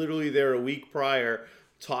I was literally there a week prior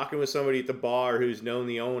talking with somebody at the bar who's known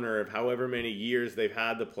the owner of however many years they've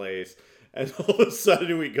had the place. And all of a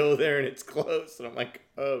sudden we go there and it's closed. And I'm like,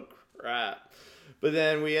 oh crap. But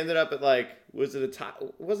then we ended up at like, it wasn't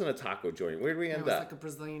a taco joint. Where did we end up? It was like a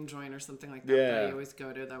Brazilian joint or something like that. Yeah. That I always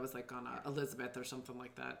go to. That was like on Elizabeth or something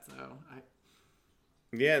like that. So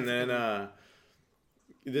yeah, and then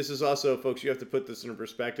this is also, folks, you have to put this in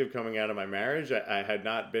perspective coming out of my marriage. I had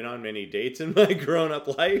not been on many dates in my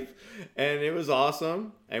grown-up life, and it was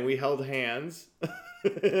awesome, and we held hands.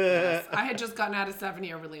 Yes, I had just gotten out of a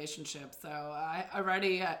 7-year relationship, so I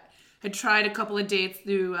already had tried a couple of dates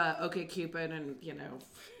through OkCupid, and,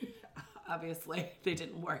 obviously they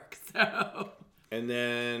didn't work, so. And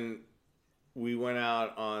then we went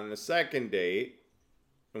out on the second date,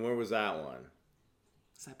 and where was that one?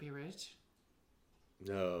 Was that Bay Ridge?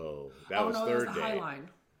 No, that was third it was the day. High Line.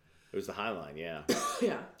 It was the High Line, yeah.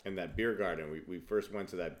 Yeah. And that beer garden. We first went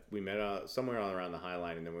to that. We met somewhere all around the High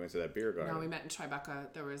Line, and then we went to that beer garden. No, we met in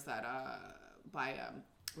Tribeca. There was that by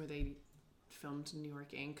where they filmed New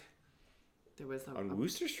York Inc. There was on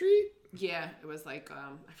Wooster Street. Yeah, it was like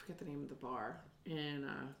I forget the name of the bar, and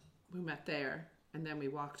we met there, and then we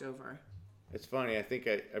walked over. It's funny. I think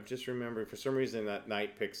I just remembered for some reason that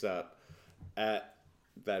night picks up at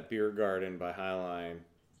that beer garden by High Line.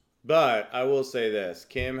 But I will say this.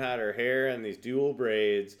 Kim had her hair in these dual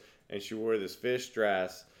braids, and she wore this fish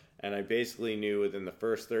dress, and I basically knew within the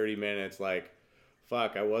first 30 minutes, like,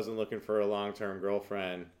 fuck, I wasn't looking for a long-term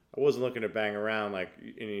girlfriend. I wasn't looking to bang around, like,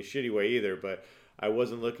 in a shitty way either, but I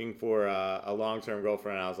wasn't looking for a long-term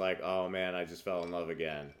girlfriend. I was like, oh, man, I just fell in love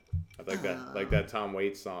again. Like that Tom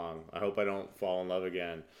Waits song. I hope I don't fall in love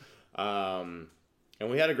again. And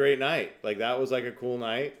we had a great night. Like, that was, like, a cool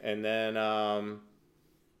night. And then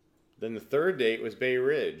the third date was Bay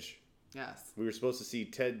Ridge. Yes. We were supposed to see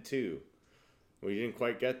Ted 2. We didn't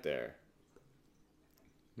quite get there.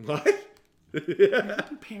 What?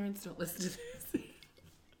 Parents don't listen to this.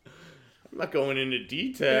 I'm not going into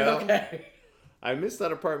detail. Okay. I missed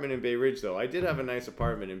that apartment in Bay Ridge, though. I did have a nice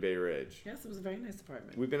apartment in Bay Ridge. Yes, it was a very nice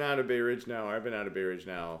apartment. We've been out of Bay Ridge now. I've been out of Bay Ridge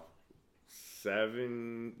now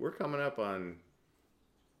 7... We're coming up on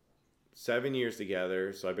 7 years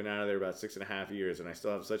together. So I've been out of there about 6.5 years, and I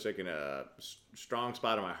still have such like a strong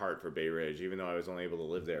spot in my heart for Bay Ridge, even though I was only able to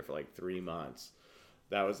live there for like 3 months.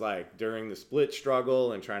 That was like during the split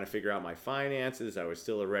struggle and trying to figure out my finances. I was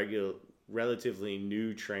still a relatively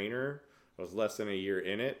new trainer. I was less than a year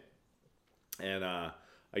in it. And I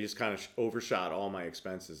just kind of overshot all my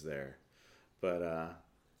expenses there. But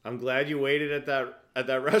I'm glad you waited at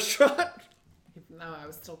that restaurant. No, I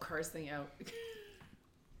was still cursing out.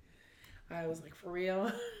 I was like, for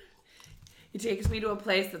real? He takes me to a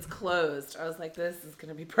place that's closed. I was like, this is going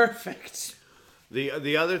to be perfect.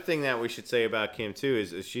 The other thing that we should say about Kim too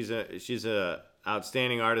is she's a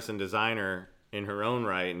outstanding artist and designer in her own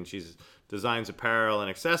right, and she's designs apparel and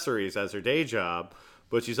accessories as her day job.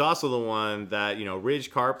 But she's also the one that,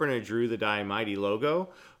 Ridge Carpenter drew the Die Mighty logo,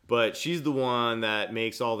 but she's the one that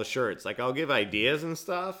makes all the shirts. Like, I'll give ideas and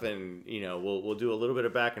stuff, and, we'll do a little bit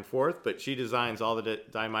of back and forth, but she designs all the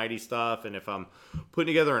Die Mighty stuff, and if I'm putting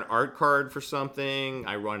together an art card for something,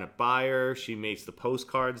 I run it by her. She makes the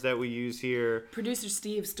postcards that we use here. Producer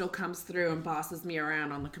Steve still comes through and bosses me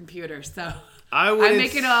around on the computer, so... I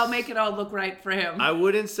make it all look right for him. I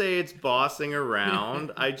wouldn't say it's bossing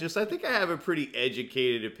around. I think I have a pretty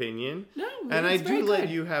educated opinion. No, and I do let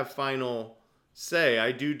good. you have final say.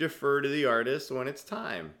 I do defer to the artist when it's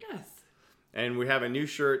time. Yes. And we have a new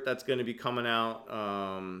shirt that's going to be coming out.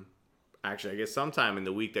 Actually, I guess sometime in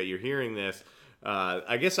the week that you're hearing this.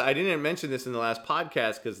 I guess I didn't mention this in the last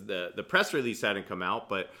podcast because the press release hadn't come out,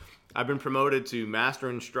 but I've been promoted to Master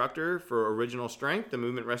Instructor for Original Strength, the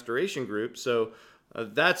Movement Restoration Group. So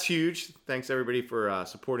that's huge. Thanks everybody for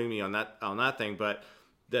supporting me on that thing. But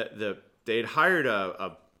they'd hired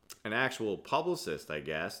an actual publicist, I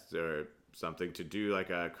guess, or something to do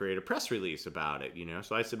create a press release about it.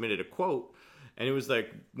 So I submitted a quote, and it was like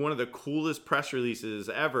one of the coolest press releases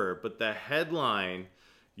ever. But the headline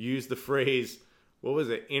used the phrase, what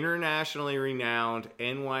was it? Internationally renowned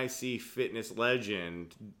NYC fitness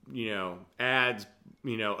legend, adds,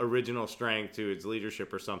 Original Strength to its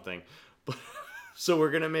leadership or something. But so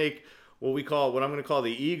we're going to make what I'm going to call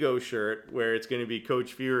the ego shirt, where it's going to be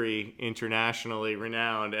Coach Fury, internationally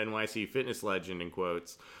renowned NYC fitness legend in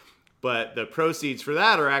quotes. But the proceeds for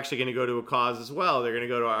that are actually going to go to a cause as well. They're going to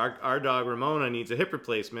go to our dog Ramona needs a hip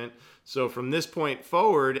replacement. So from this point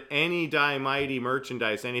forward, any Die Mighty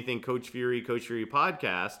merchandise, anything Coach Fury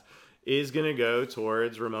podcast is going to go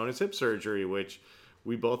towards Ramona's hip surgery, which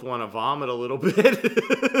we both want to vomit a little bit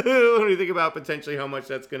when we think about potentially how much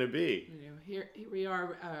that's going to be. Here we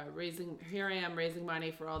are here I am raising money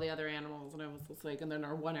for all the other animals, and I was just like, and then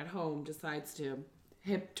our one at home tries to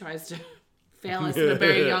fail us at a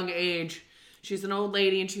very young age. She's an old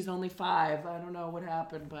lady and she's only 5. I don't know what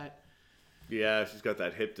happened, but yeah, she's got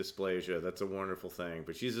that hip dysplasia. That's a wonderful thing.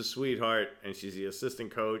 But she's a sweetheart, and she's the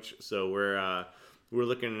assistant coach. So we're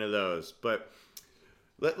looking into those. But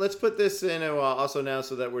let's put this in also now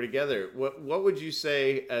so that we're together. What would you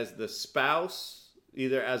say as the spouse,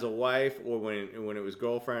 either as a wife or when it was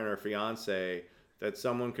girlfriend or fiance, that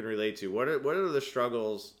someone can relate to? What are the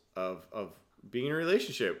struggles of being in a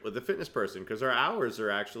relationship with a fitness person? Because our hours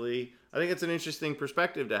are actually, I think it's an interesting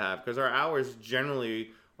perspective to have, because our hours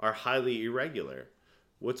generally are highly irregular.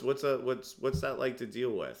 What's that like to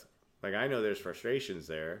deal with? Like, I know there's frustrations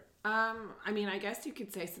there. I mean, I guess you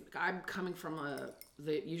could say I'm coming from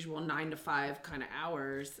the usual 9 to 5 kind of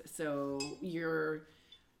hours, so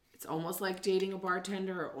it's almost like dating a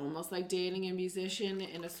bartender, or almost like dating a musician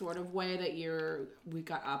in a sort of way that we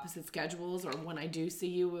got opposite schedules, or when I do see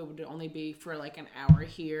you, it would only be for like an hour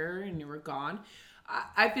here and you were gone.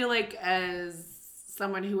 I feel like as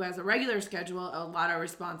someone who has a regular schedule, a lot of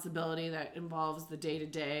responsibility that involves the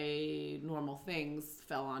day-to-day normal things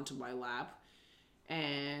fell onto my lap.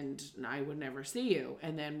 And I would never see you.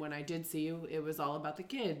 And then when I did see you, it was all about the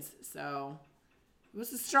kids. So it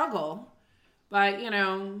was a struggle. But,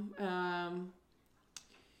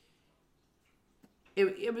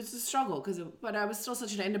 it was a struggle. But I was still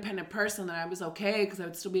such an independent person that I was okay because I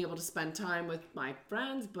would still be able to spend time with my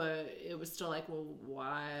friends. But it was still like, well,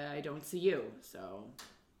 why I don't see you? So,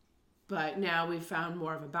 but now we've found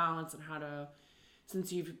more of a balance on how to...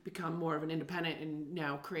 Since you've become more of an independent and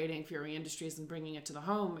now creating Fury Industries and bringing it to the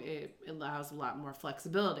home, it allows a lot more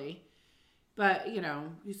flexibility. But,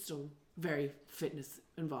 you're still very fitness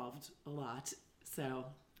involved a lot. So,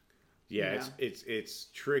 yeah, it's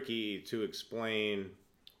tricky to explain.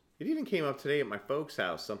 It even came up today at my folks'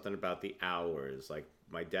 house, something about the hours. Like,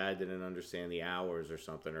 my dad didn't understand the hours or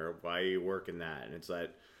something, or why are you working that? And it's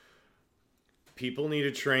like, people need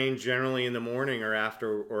to train generally in the morning or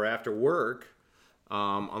after work.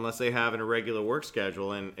 Unless they have an irregular work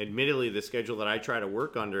schedule. And admittedly, the schedule that I try to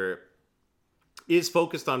work under is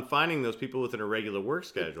focused on finding those people with an irregular work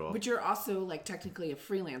schedule. But you're also like technically a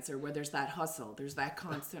freelancer where there's that hustle. There's that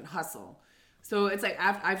constant hustle. So it's like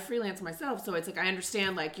I've freelanced myself. So it's like I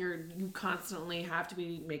understand like you constantly have to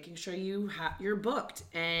be making sure you're booked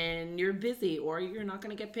and you're busy or you're not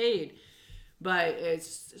going to get paid. But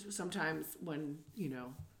it's sometimes when,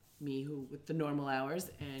 me who with the normal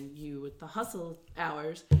hours and you with the hustle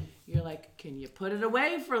hours, you're like, can you put it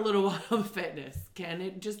away for a little while with fitness? Can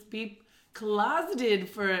it just be closeted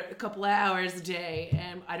for a couple of hours a day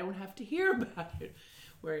and I don't have to hear about it?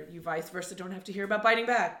 Where you vice versa don't have to hear about biting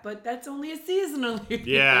back, but that's only a seasonal thing.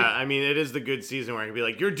 Yeah, I mean, it is the good season where I can be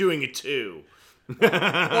like, you're doing it too. Or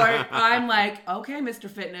I'm like, okay, Mr.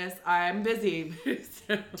 Fitness, I'm busy.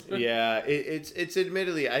 Yeah, it's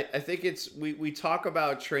admittedly, I think we talk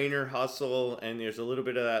about trainer hustle, and there's a little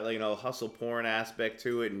bit of that, hustle porn aspect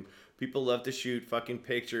to it, and people love to shoot fucking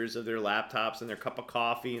pictures of their laptops and their cup of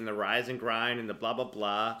coffee and the rise and grind and the blah, blah,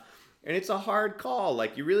 blah. And it's a hard call.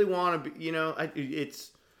 Like, you really want to be,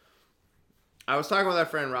 I was talking with our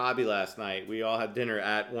friend Robbie last night. We all had dinner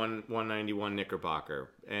at 191 Knickerbocker.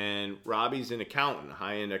 And Robbie's an accountant,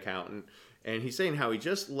 high-end accountant. And he's saying how he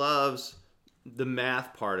just loves the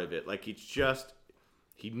math part of it. Like, he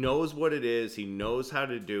knows what it is. He knows how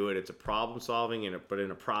to do it. It's a problem solving, but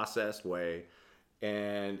in a processed way.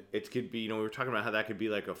 And it could be, we were talking about how that could be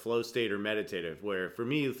like a flow state or meditative. Where for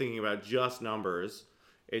me, thinking about just numbers,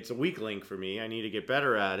 it's a weak link for me. I need to get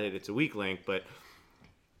better at it. It's a weak link, but...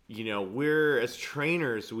 we're as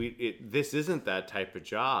trainers, this isn't that type of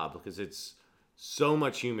job because it's so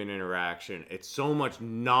much human interaction. It's so much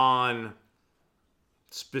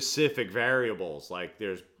non-specific variables. Like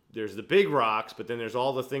there's the big rocks, but then there's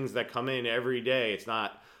all the things that come in every day. It's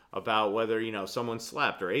not about whether, someone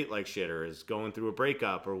slept or ate like shit or is going through a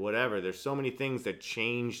breakup or whatever. There's so many things that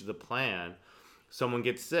change the plan. Someone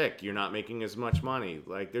gets sick, you're not making as much money.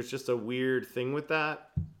 Like there's just a weird thing with that.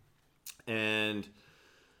 And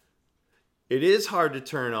it is hard to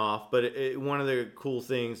turn off, but one of the cool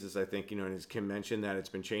things is I think, as Kim mentioned, that it's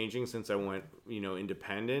been changing since I went,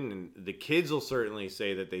 independent. And the kids will certainly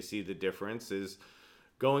say that they see the difference is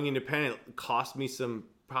going independent cost me some,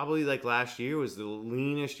 probably like last year was the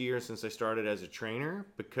leanest year since I started as a trainer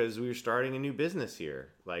because we were starting a new business here.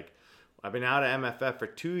 Like I've been out of MFF for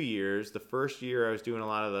 2 years. The first year I was doing a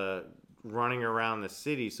lot of the running around the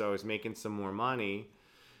city, so I was making some more money.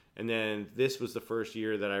 And then this was the first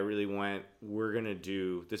year that I really went, we're going to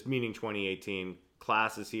do, this meaning 2018,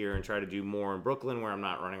 classes here and try to do more in Brooklyn where I'm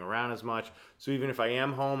not running around as much. So even if I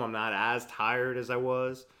am home, I'm not as tired as I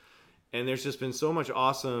was. And there's just been so much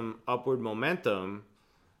awesome upward momentum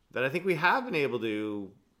that I think we have been able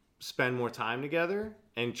to spend more time together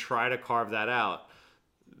and try to carve that out.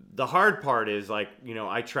 The hard part is I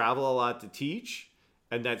travel a lot to teach.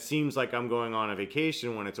 And that seems like I'm going on a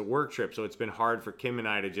vacation when it's a work trip. So it's been hard for Kim and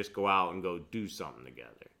I to just go out and go do something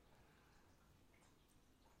together.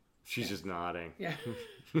 She's just nodding. Yeah.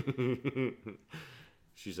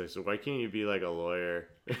 She's like, so why can't you be like a lawyer?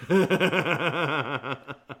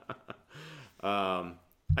 I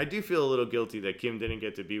do feel a little guilty that Kim didn't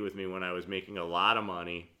get to be with me when I was making a lot of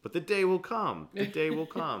money. But the day will come. The day will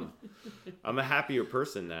come. I'm a happier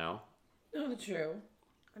person now. Oh, true.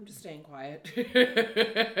 I'm just staying quiet.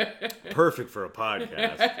 Perfect for a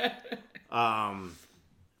podcast.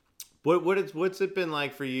 What's it been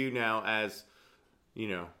like for you now as,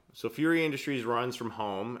 so Fury Industries runs from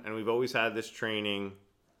home, and we've always had this training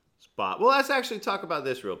spot. Well, let's actually talk about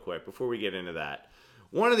this real quick before we get into that.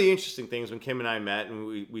 One of the interesting things when Kim and I met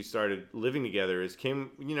and we started living together is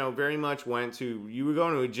Kim, very much you were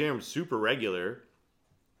going to a gym super regular,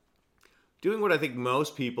 doing what I think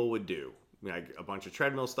most people would do, like a bunch of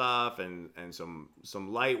treadmill stuff and some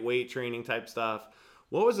lightweight training type stuff.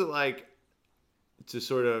 What was it like to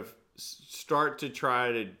sort of start to do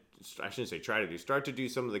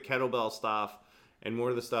some of the kettlebell stuff and more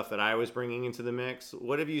of the stuff that I was bringing into the mix?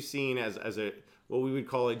 What have you seen as what we would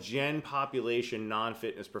call a gen population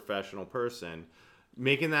non-fitness professional person,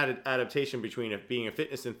 making that adaptation between being a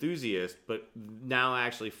fitness enthusiast, but now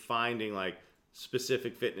actually finding like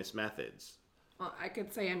specific fitness methods? Well, I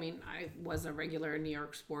could say, I was a regular New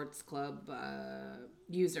York Sports Club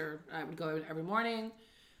user. I would go every morning.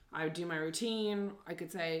 I would do my routine. I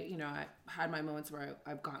could say, I had my moments where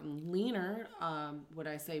I've gotten leaner. Would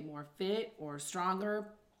I say more fit or stronger?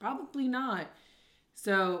 Probably not.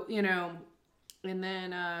 So, and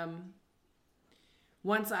then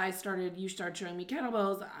once you started showing me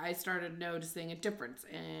kettlebells, I started noticing a difference.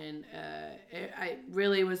 And I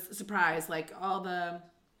really was surprised. Like I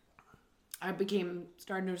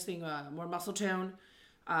started noticing more muscle tone.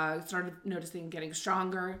 Started noticing getting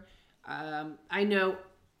stronger. I know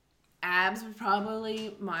abs were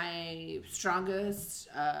probably my strongest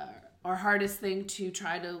or hardest thing to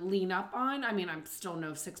try to lean up on. I'm still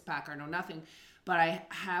no six-pack or no nothing, but I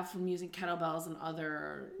have, from using kettlebells and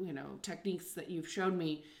other, techniques that you've showed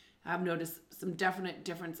me, I've noticed some definite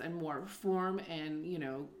difference and more form and,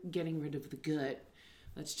 getting rid of the gut.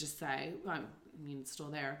 Let's just say, it's still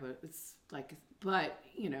there, but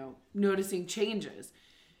noticing changes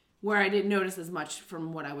where I didn't notice as much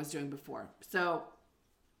from what I was doing before. So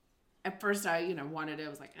at first I, wanted it. I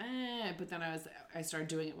was like, but then I started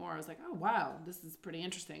doing it more. I was like, oh, wow, this is pretty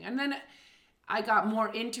interesting. And then I got more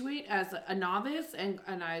into it as a novice and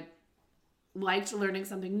I liked learning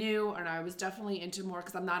something new. And I was definitely into more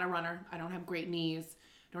because I'm not a runner. I don't have great knees,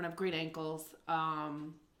 don't have great ankles.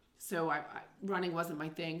 So running wasn't my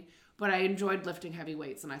thing, but I enjoyed lifting heavy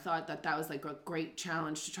weights. And I thought that was like a great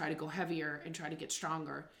challenge to try to go heavier and try to get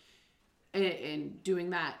stronger in doing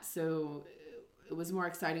that. So it was more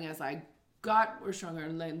exciting as I got more stronger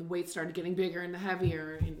and then the weights started getting bigger and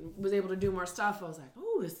heavier and was able to do more stuff. I was like,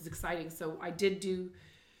 oh, this is exciting. So I did do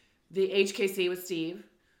the HKC with Steve.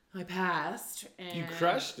 I passed. And you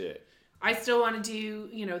crushed it. I still want to do,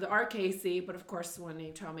 the RKC, but of course when they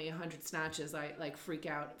tell me 100 snatches, I freak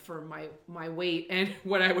out for my weight, and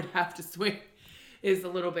what I would have to swing is a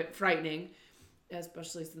little bit frightening,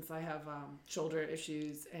 especially since I have shoulder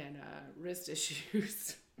issues and wrist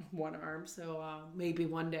issues. One arm, so maybe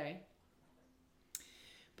one day.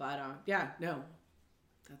 But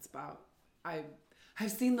that's about. I've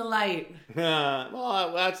seen the light.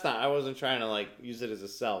 Well, that's not. I wasn't trying to use it as a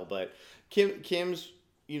sell, but Kim's,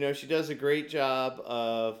 she does a great job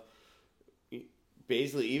of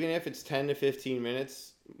basically, even if it's 10 to 15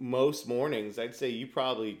 minutes, most mornings, I'd say you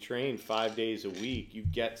probably train 5 days a week. You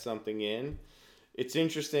get something in. It's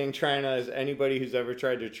interesting as anybody who's ever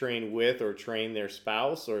tried to train with or train their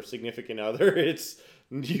spouse or significant other, it's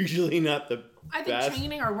usually not the I think best.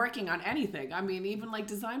 Training or working on anything. Even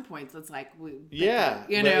design points, it's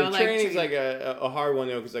training's a hard one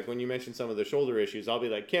though, because when you mention some of the shoulder issues, I'll be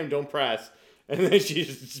like, Kim, don't press. And then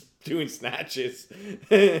she's just doing snatches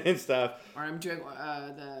and stuff. Or I'm doing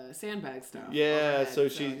the sandbag stuff. Yeah, so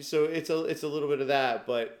it's a little bit of that,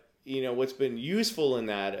 but what's been useful in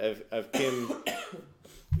that of Kim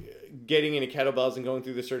getting into kettlebells and going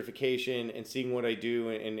through the certification and seeing what I do,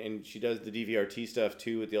 and she does the DVRT stuff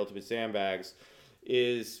too with the Ultimate Sandbags,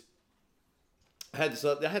 is I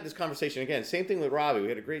had this conversation again. Same thing with Robbie. We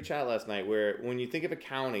had a great chat last night where when you think of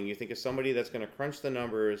accounting, you think of somebody that's going to crunch the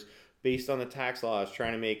numbers based on the tax laws,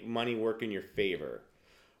 trying to make money work in your favor.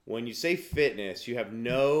 When you say fitness, you have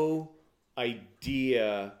no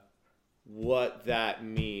idea what that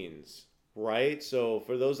means, right? So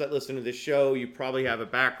for those that listen to this show, you probably have a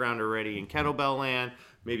background already in kettlebell land,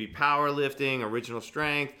 maybe powerlifting, original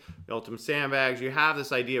strength, the Ultimate Sandbags. You have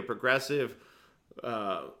this idea of progressive,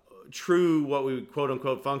 true, what we would quote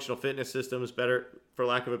unquote functional fitness systems, better for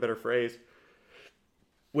lack of a better phrase.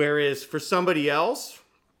 Whereas for somebody else,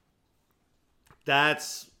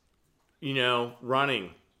 that's, running.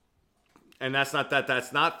 And that's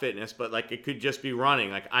not fitness, but it could just be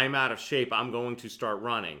running. I'm out of shape, I'm going to start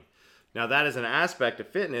running. Now that is an aspect of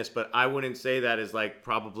fitness, but I wouldn't say that is like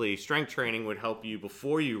probably strength training would help you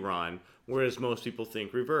before you run, whereas most people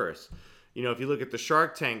think reverse. You know, if you look at the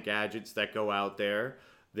Shark Tank gadgets that go out there,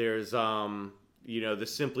 there's the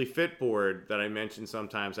Simply Fit board that I mentioned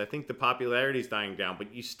sometimes. I think the popularity is dying down,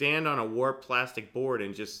 but you stand on a warped plastic board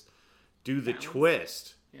and just do the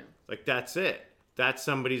twist. Yeah. Like that's it. That's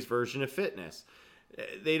somebody's version of fitness.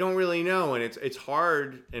 They don't really know, and it's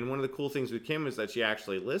hard. And one of the cool things with Kim is that she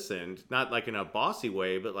actually listened, not like in a bossy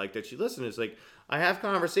way, but like that she listened. It's like I have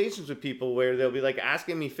conversations with people where they'll be like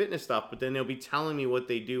asking me fitness stuff, but then they'll be telling me what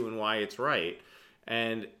they do and why it's right.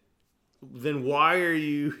 And then why are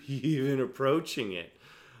you even approaching it?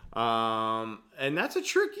 And that's a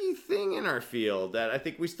tricky thing in our field that I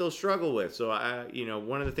think we still struggle with. So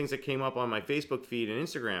one of the things that came up on my Facebook feed and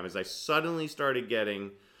Instagram is I suddenly started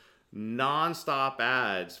getting non-stop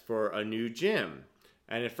ads for a new gym.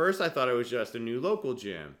 And at first I thought it was just a new local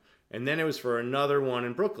gym. And then it was for another one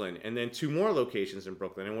in Brooklyn. And then 2 more locations in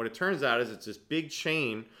Brooklyn. And what it turns out is it's this big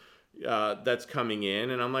chain that's coming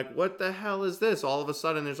in. And I'm like, what the hell is this? All of a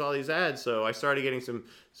sudden there's all these ads. So I started getting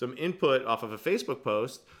some input off of a Facebook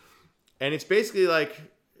post. And it's basically like,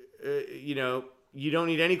 you don't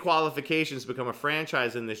need any qualifications to become a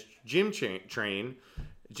franchise in this gym chain.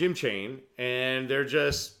 And they're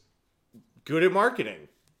just good at marketing,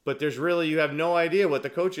 but you have no idea what the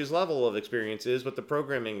coach's level of experience is, what the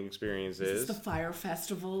programming experience is. Is this the Fire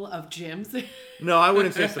Festival of gyms? No, I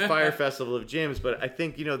wouldn't say it's the Fire Festival of gyms, but I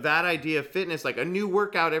think, that idea of fitness, like a new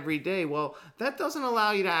workout every day, well, that doesn't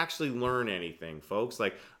allow you to actually learn anything, folks.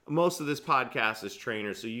 Like most of this podcast is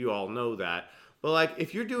trainers, so you all know that. But like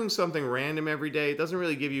if you're doing something random every day, it doesn't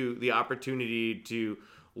really give you the opportunity to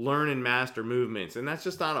learn and master movements. And that's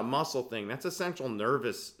just not a muscle thing. That's a central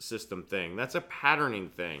nervous system thing. That's a patterning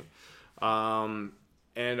thing. And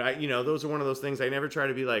those are one of those things I never try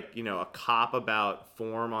to be like, a cop about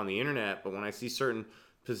form on the internet. But when I see certain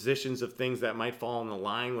positions of things that might fall in the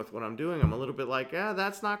line with what I'm doing, I'm a little bit like,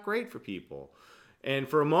 that's not great for people. And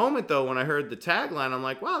for a moment though, when I heard the tagline, I'm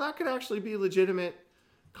like, wow, that could actually be legitimate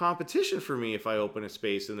competition for me if I open a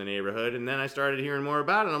space in the neighborhood. And then I started hearing more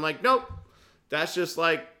about it. And I'm like, nope. That's just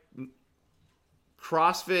like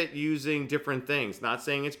CrossFit using different things. Not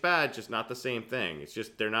saying it's bad, just not the same thing. It's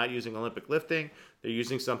just they're not using Olympic lifting. They're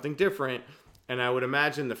using something different. And I would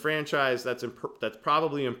imagine the franchise that's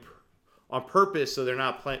probably on purpose so they're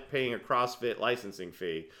not paying a CrossFit licensing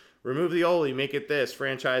fee. Remove the Oli, make it this,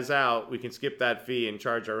 franchise out. We can skip that fee and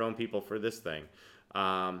charge our own people for this thing.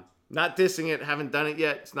 Not dissing it, haven't done it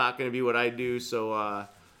yet. It's not going to be what I do. So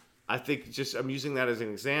I think I'm using that as an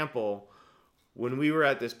example. When we were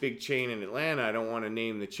at this big chain in Atlanta, I don't want to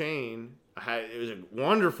name the chain. It was a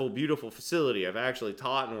wonderful, beautiful facility. I've actually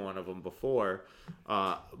taught in one of them before.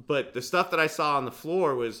 But the stuff that I saw on the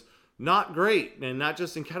floor was not great. And not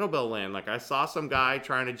just in kettlebell land. Like I saw some guy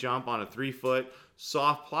trying to jump on a 3-foot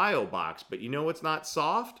soft plyo box. But you know what's not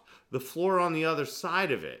soft? The floor on the other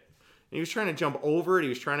side of it. And he was trying to jump over it. He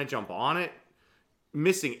was trying to jump on it.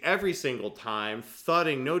 Missing every single time.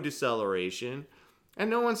 Thudding, no deceleration. And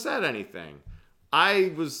no one said anything.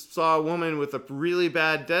 I saw a woman with a really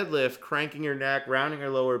bad deadlift, cranking her neck, rounding her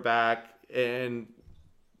lower back, and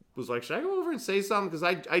was like, should I go over and say something? Because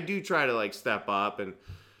I do try to like step up. And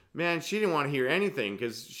man, she didn't want to hear anything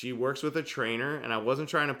because she works with a trainer, and I wasn't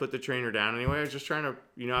trying to put the trainer down anyway. I was just trying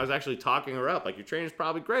to, I was actually talking her up. Like, your trainer's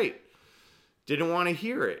probably great. Didn't want to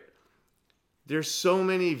hear it. There's so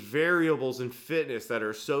many variables in fitness that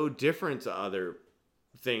are so different to other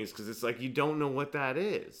things because it's like you don't know what that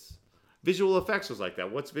is. Visual effects was like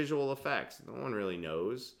that. What's visual effects? No one really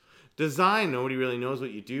knows. Design, nobody really knows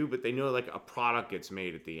what you do, but they know like a product gets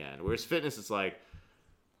made at the end. Whereas fitness, it's like,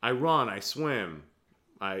 I run, I swim,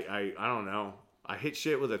 I don't know. I hit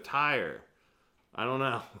shit with a tire. I don't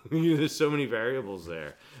know. There's so many variables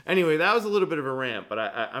there. Anyway, that was a little bit of a rant, but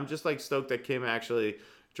I'm just like stoked that Kim actually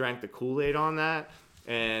drank the Kool-Aid on that.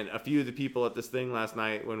 And a few of the people at this thing last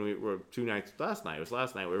night, when we were last night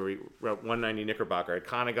where we were at 190 Knickerbocker, had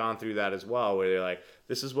kind of gone through that as well, where they're like,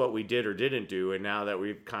 this is what we did or didn't do. And now that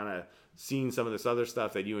we've kind of seen some of this other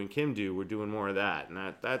stuff that you and Kim do, we're doing more of that.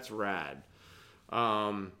 And that's rad.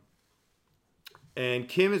 And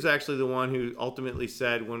Kim is actually the one who ultimately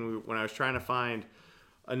said when I was trying to find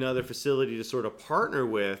another facility to sort of partner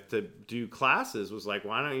with to do classes, was like,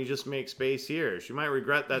 why don't you just make space here? She might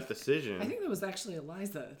regret that decision. I think that was actually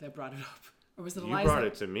Eliza that brought it up. Or was it Eliza? You brought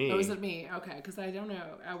it to me. Or was it me? Okay, because I don't know.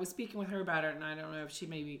 I was speaking with her about it, and I don't know if she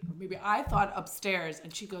maybe I thought upstairs,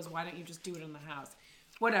 and she goes, why don't you just do it in the house?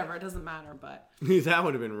 Whatever, it doesn't matter, but... That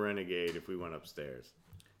would have been renegade if we went upstairs.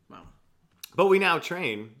 Well. But we now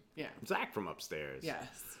train Zach from upstairs. Yes.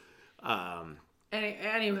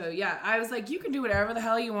 Anywho, yeah, I was like, you can do whatever the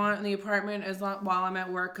hell you want in the apartment while I'm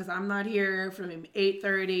at work, because I'm not here from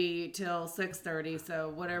 8:30 till 6:30. So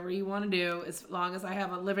whatever you want to do, as long as I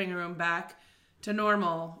have a living room back to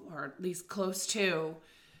normal, or at least close to,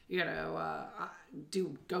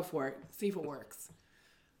 go for it. See if it works.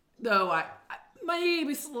 Though I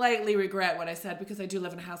maybe slightly regret what I said, because I do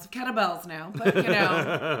live in a house of kettlebells now, but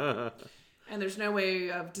and there's no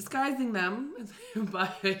way of disguising them,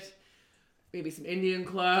 but maybe some Indian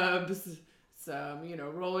clubs, some,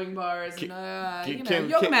 rolling bars, and,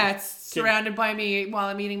 yoga mats surrounded by me while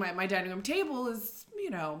I'm eating my dining room table is,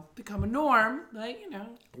 become a norm.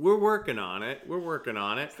 We're working on it.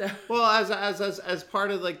 So. Well, as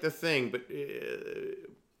part of like the thing, but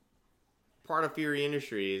part of Fury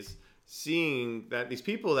Industries, seeing that these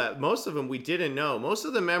people that most of them we didn't know, most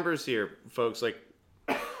of the members here, folks, like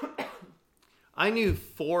I knew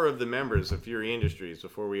 4 of the members of Fury Industries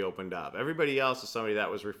before we opened up. Everybody else is somebody that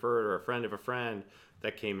was referred or a friend of a friend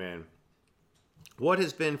that came in. What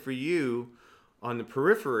has been for you on the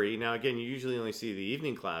periphery? Now, again, you usually only see the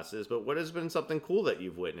evening classes, but what has been something cool that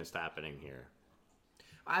you've witnessed happening here?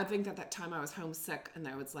 I think that time I was homesick, and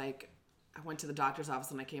I went to the doctor's office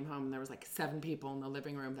and I came home and there was like 7 people in the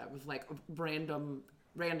living room. That was like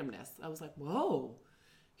randomness. I was like, whoa,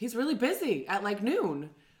 he's really busy at like noon.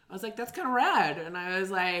 I was like, that's kind of rad. And I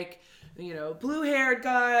was like, blue-haired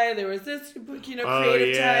guy. There was this, creative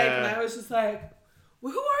type. And I was just like,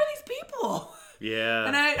 well, who are these people? Yeah.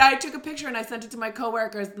 And I took a picture and I sent it to my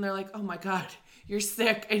coworkers. And they're like, oh, my God, you're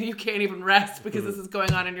sick and you can't even rest because this is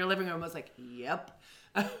going on in your living room. I was like, yep.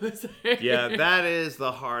 Yeah, that is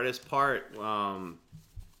the hardest part. We're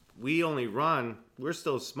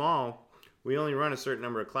still small. We only run a certain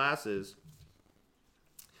number of classes.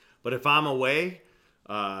 But if I'm away...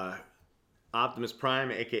 Optimus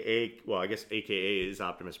Prime, aka is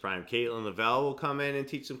Optimus Prime. Caitlin Lavelle will come in and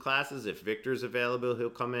teach some classes. If Victor's available, he'll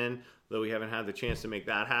come in, though we haven't had the chance to make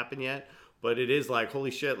that happen yet. But it is like,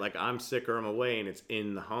 holy shit, like I'm sick or I'm away and it's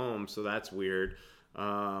in the home, so that's weird.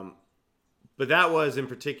 But that was in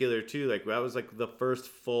particular too, like that was like the first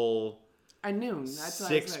full at noon. That's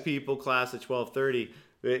 6 people class at 12:30.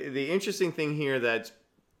 The interesting thing here that's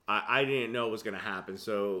I didn't know it was going to happen.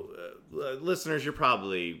 So listeners, you're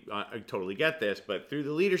probably, I totally get this, but through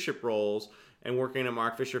the leadership roles and working at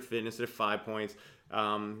Mark Fisher Fitness at 5 Points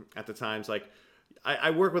at the times, like I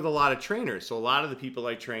work with a lot of trainers. So a lot of the people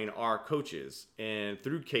I train are coaches. And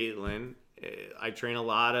through Caitlin, I train a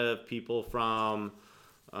lot of people from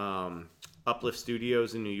Uplift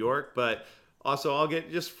Studios in New York, but also I'll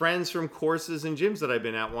get just friends from courses and gyms that I've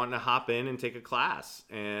been at wanting to hop in and take a class.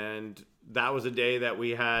 And that was a day that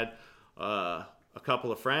we had a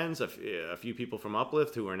couple of friends, a few people from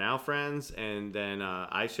Uplift who are now friends, and then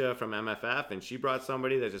Aisha from MFF, and she brought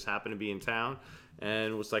somebody that just happened to be in town,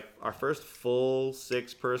 and it was like our first full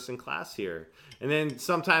 6-person class here. And then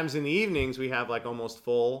sometimes in the evenings we have like almost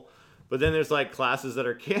full, but then there's like classes that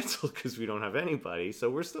are canceled because we don't have anybody,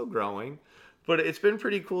 so we're still growing. But it's been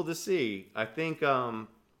pretty cool to see. I think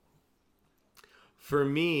for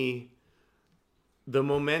me, the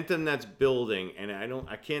momentum that's building, and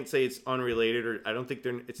I can't say it's unrelated, or I don't think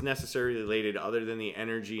it's necessarily related other than the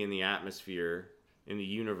energy and the atmosphere in the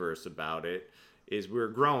universe about it, is we're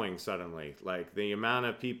growing suddenly. Like the amount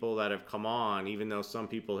of people that have come on, even though some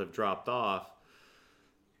people have dropped off,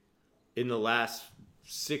 in the last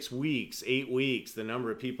 6 weeks, 8 weeks, the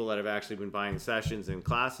number of people that have actually been buying sessions and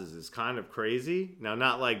classes is kind of crazy. Now,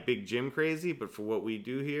 not like big gym crazy, but for what we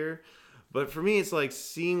do here. But for me, it's like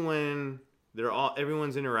seeing when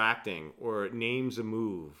everyone's interacting or names a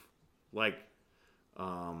move. Like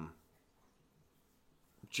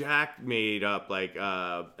Jack made up like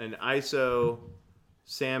an ISO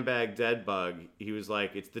sandbag dead bug. He was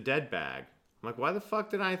like, it's the dead bag. I'm like, why the fuck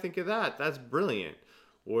did I think of that? That's brilliant.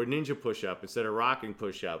 Or ninja push-up instead of rocking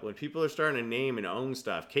push-up. When people are starting to name and own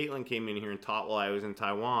stuff. Caitlin came in here and taught while I was in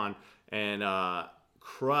Taiwan and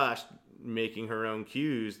crushed making her own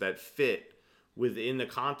cues that fit within the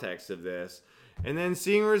context of this. And then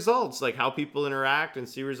seeing results, like how people interact and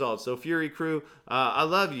see results. So Fury Crew, I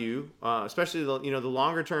love you, especially the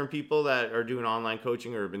longer term people that are doing online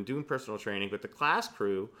coaching or have been doing personal training. But the class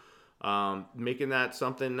crew, making that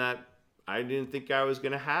something that I didn't think I was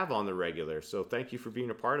going to have on the regular. So thank you for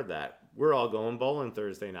being a part of that. We're all going bowling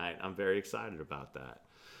Thursday night. I'm very excited about that.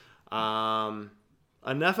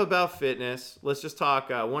 Enough about fitness. Let's just talk.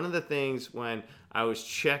 One of the things when I was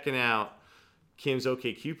checking out Kim's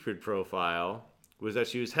OkCupid profile was that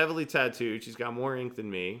she was heavily tattooed. She's got more ink than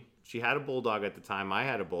me. She had a bulldog at the time. I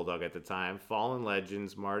had a bulldog at the time. Fallen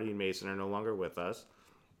legends, Marty and Mason, are no longer with us.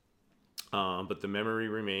 But the memory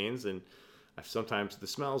remains, and sometimes the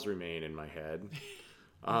smells remain in my head.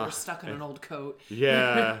 You're stuck in an old coat.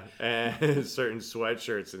 Yeah, and certain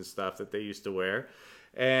sweatshirts and stuff that they used to wear.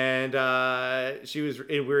 And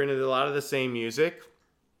we're into a lot of the same music.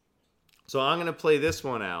 So I'm going to play this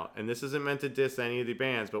one out. And this isn't meant to diss any of the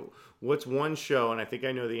bands, but what's one show, and I think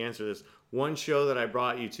I know the answer to this, one show that I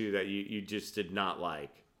brought you to that you just did not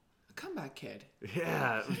like? Comeback Kid.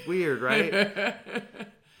 Yeah, it was weird, right?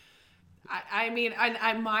 I mean,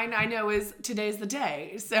 mine I know is Today's the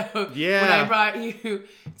Day. So yeah. When I brought you,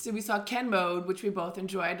 so we saw Ken Mode, which we both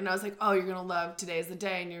enjoyed, and I was like, oh, you're gonna love Today's the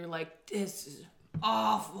Day, and you're like, this is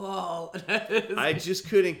awful. I just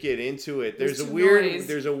couldn't get into it. There's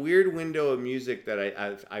a weird window of music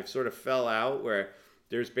that I've sort of fell out where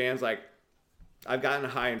there's bands like I've gotten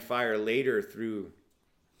High and Fire later through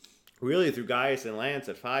Gaius and Lance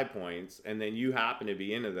at 5 Points, and then you happen to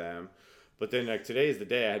be into them. But then, like, Today's the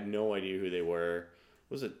Day, I had no idea who they were.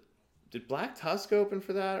 Did Black Tusk open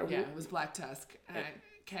for that? Yeah, it was Black Tusk. I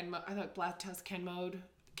thought Black Tusk, Ken Mode,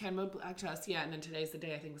 Black Tusk, yeah, and then Today's the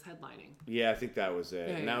Day, I think, was headlining. Yeah, I think that was it.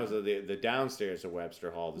 Yeah, and that was the downstairs of Webster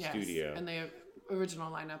Hall, the studio. And the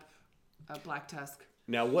original lineup of Black Tusk.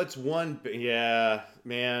 Now, what's one... Yeah,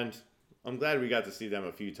 man... I'm glad we got to see them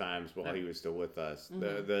a few times while he was still with us.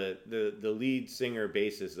 Mm-hmm. The lead singer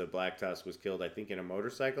bassist of Black Tusk was killed, I think, in a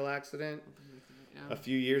motorcycle accident a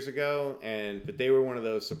few years ago. But they were one of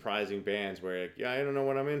those surprising bands where, I don't know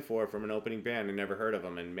what I'm in for from an opening band. I never heard of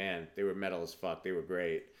them, and man, they were metal as fuck. They were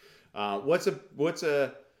great. What's a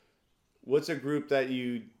group that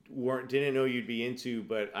you didn't know you'd be into,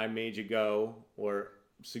 but I made you go or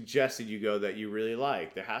suggested you go that you really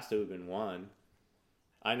liked? There has to have been one.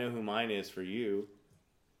 I know who mine is for you.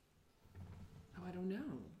 Oh, I don't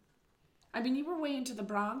know. I mean, you were way into the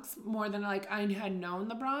Bronx more than I had known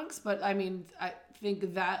the Bronx, but I mean, I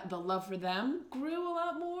think that the love for them grew a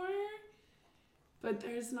lot more. But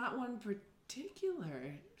there's not one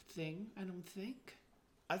particular thing, I don't think.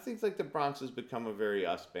 I think like the Bronx has become a very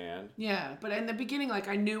us band. Yeah, but in the beginning,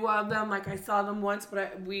 I knew of them, I saw them once,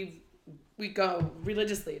 but we go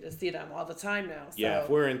religiously to see them all the time now. So. Yeah, if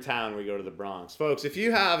we're in town, we go to the Bronx. Folks, if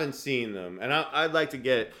you haven't seen them, and I'd like to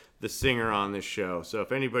get the singer on this show, so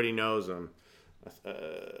if anybody knows them,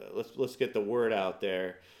 let's get the word out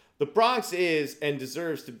there. The Bronx is and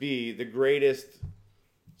deserves to be the greatest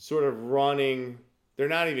sort of running... They're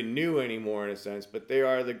not even new anymore in a sense, but they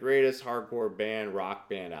are the greatest hardcore band, rock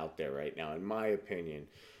band out there right now, in my opinion.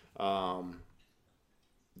 The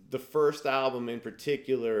first album in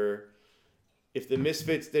particular... If the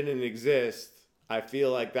Misfits didn't exist, I feel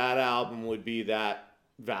like that album would be that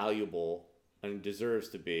valuable and deserves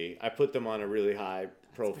to be. I put them on a really high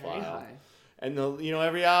profile. Very high. And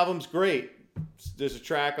every album's great. There's a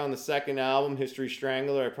track on the second album, History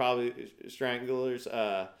Stranglers.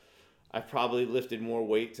 I probably lifted more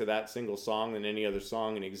weight to that single song than any other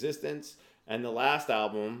song in existence. And the last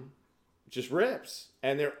album just rips.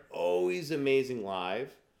 And they're always amazing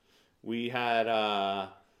live. We had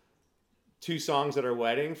 2 songs at our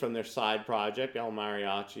wedding from their side project, El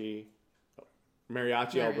Mariachi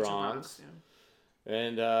El Bronx. Yeah.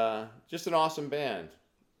 And just an awesome band.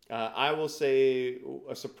 I will say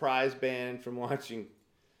a surprise band from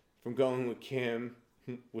going with Kim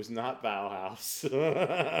was not Bauhaus,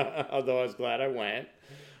 although I was glad I went.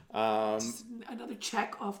 Just another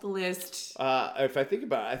check off the list. If I think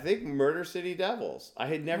about it, I think Murder City Devils. I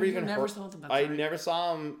had never saw them. I never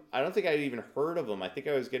saw them. I don't think I'd even heard of them. I think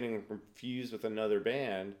I was getting confused with another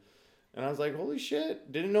band. And I was like, holy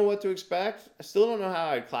shit. Didn't know what to expect. I still don't know how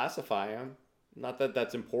I'd classify them. Not that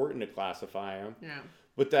that's important to classify them. Yeah.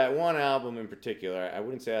 But that one album in particular, I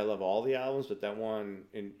wouldn't say I love all the albums, but that one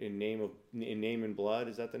in Name and Blood,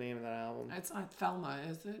 is that the name of that album? It's not Thelma,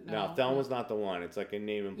 is it? No, Thelma's not the one. It's like in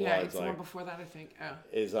Name and Blood. Yeah, it's the one before that, I think. Oh.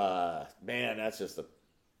 Is man, that's just a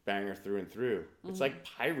banger through and through. Mm-hmm. It's like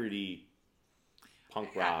piratey punk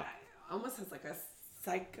rock. Almost has like a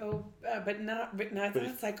psycho, but not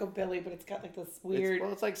psychobilly, but it's got like this weird.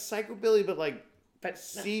 It's like psychobilly, but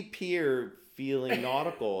sea-pier feeling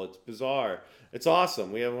nautical. It's bizarre. It's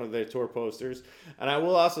awesome. We have one of their tour posters. And I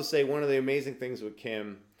will also say one of the amazing things with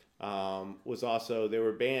Kim was also there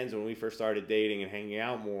were bands when we first started dating and hanging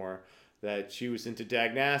out more that she was into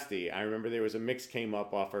Dag Nasty. I remember there was a mix came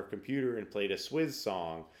up off her computer and played a Swizz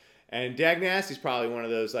song. And Dag Nasty's probably one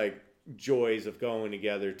of those like joys of going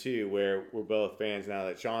together too, where we're both fans now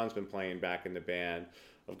that Sean's been playing back in the band,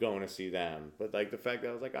 of going to see them. But like the fact that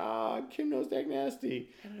I was like, Kim knows Dag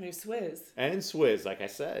Nasty. And I knew Swizz. And Swizz, like I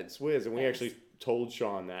said, Swizz. And we actually told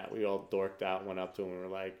Sean that. We all dorked out and went up to him and were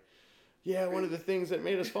like, Yeah, one of the things that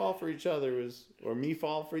made us fall for each other was, or me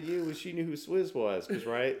fall for you, was she knew who Swizz was. Because,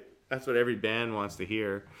 right? That's what every band wants to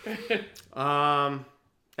hear.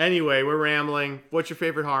 Anyway, we're rambling. What's your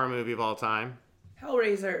favorite horror movie of all time?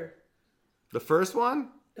 Hellraiser. The first one?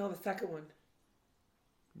 No, the second one.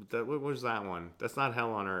 What was that one? That's not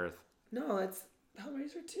Hell on Earth. No, that's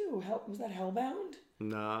Hellraiser 2. Was that Hellbound?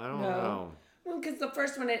 No, I don't know. Well, because the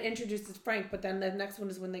first one it introduces Frank, but then the next one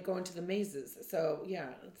is when they go into the mazes. So, yeah,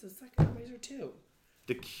 it's the second Hellraiser 2.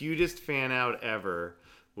 The cutest fan out ever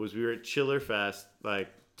was we were at Chillerfest like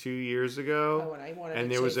 2 years ago. Oh, and I wanted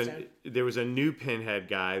and to there was a new Pinhead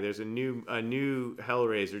guy. There's a new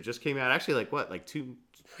Hellraiser just came out. Actually,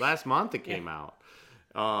 last month it came out.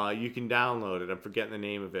 You can download it. I'm forgetting the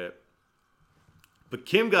name of it. But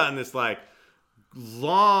Kim got in this like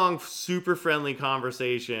long, super friendly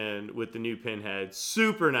conversation with the new Pinhead.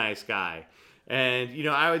 Super nice guy. And, you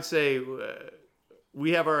know, I would say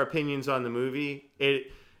we have our opinions on the movie.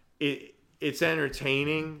 It's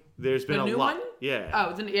entertaining. There's been a new lot. One? Yeah.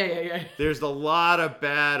 Oh, yeah. There's a lot of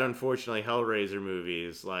bad, unfortunately, Hellraiser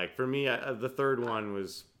movies. Like, for me, the third one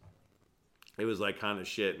was like kind of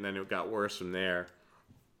shit, and then it got worse from there.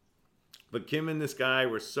 But Kim and this guy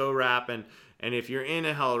were so rapping, and if you're in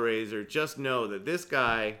a Hellraiser, just know that this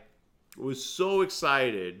guy was so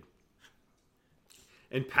excited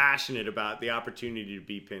and passionate about the opportunity to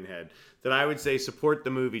be Pinhead that I would say support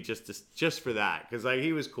the movie just for that, because like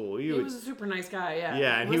he was cool. He was a super nice guy. Yeah.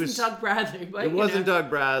 Yeah, and he wasn't Doug Bradley. But, it wasn't Doug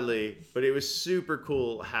Bradley, but it was super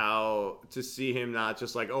cool how to see him not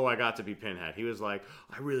just like, oh, I got to be Pinhead. He was like,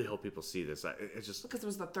 I really hope people see this. It's just because it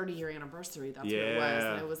was the 30-year anniversary. That's what it was.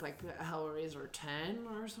 And it was like Hellraiser 10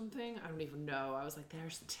 or something. I don't even know. I was like,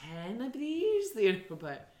 there's 10 of these,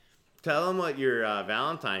 but. Tell them what your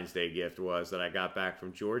Valentine's Day gift was that I got back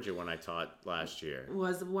from Georgia when I taught last year.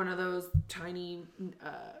 Was one of those tiny...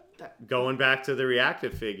 Going back to the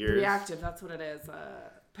reactive figures. Reactive, that's what it is.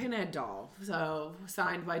 Pinhead doll. So,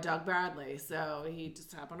 signed by Doug Bradley. So, he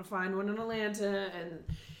just happened to find one in Atlanta. And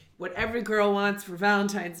what every girl wants for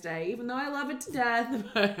Valentine's Day, even though I love it to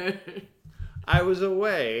death. I was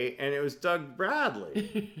away, and it was Doug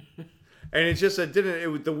Bradley. And it's just,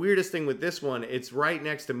 the weirdest thing with this one, it's right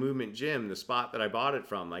next to Movement Gym, the spot that I bought it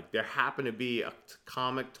from. Like, there happened to be a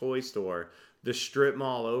comic toy store, the strip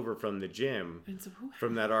mall over from the gym,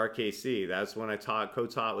 from that RKC. That's when I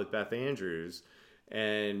co-taught with Beth Andrews.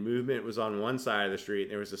 And Movement was on one side of the street,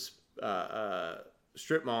 and there was a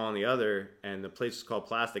strip mall on the other, and the place was called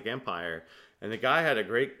Plastic Empire. And the guy had a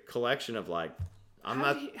great collection of, like,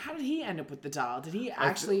 how did he end up with the doll? Did he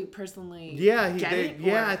actually personally get it?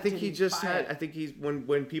 Yeah, I think he just had... I think he's...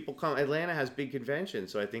 When people come... Atlanta has big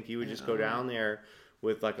conventions, so I think he would just go down there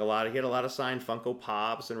with like he had a lot of signed Funko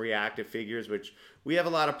Pops and reactive figures, which we have a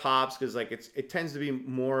lot of Pops because like it tends to be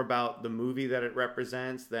more about the movie that it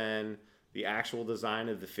represents than the actual design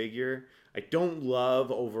of the figure. I don't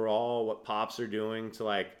love overall what Pops are doing to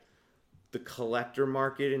like the collector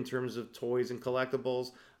market in terms of toys and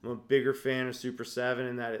collectibles. I'm a bigger fan of Super 7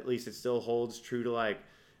 in that at least it still holds true to like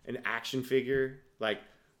an action figure. Like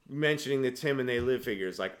mentioning the Tim and They Live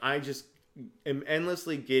figures. Like I just am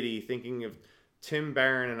endlessly giddy thinking of Tim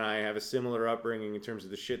Barron and I have a similar upbringing in terms of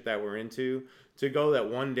the shit that we're into. To go that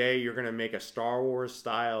one day you're going to make a Star Wars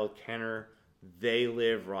style Kenner They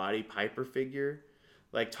Live Roddy Piper figure.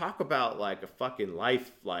 Like talk about like a fucking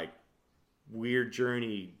life, like weird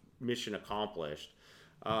journey, mission accomplished.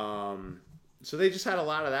 So they just had a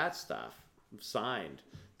lot of that stuff signed.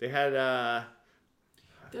 They had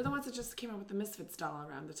they're the ones that just came out with the Misfits doll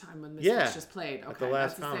around the time when Misfits just played. Okay, at the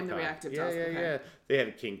last that's the same. The reactive dolls. Yeah. They had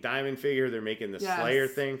a King Diamond figure. They're making the Slayer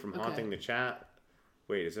thing from Haunting the Chapel.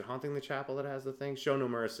 Wait, is it Haunting the Chapel that has the thing? Show No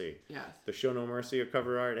Mercy. Yes. The Show No Mercy of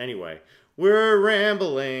cover art. Anyway, we're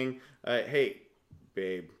rambling. Hey,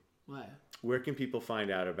 babe. What? Where can people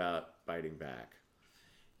find out about Biting Back?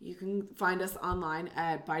 You can find us online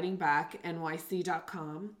at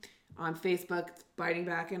bitingbacknyc.com. On Facebook, it's Biting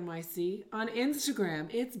Back NYC. On Instagram,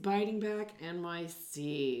 it's Biting Back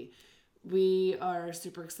NYC. We are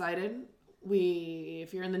super excited.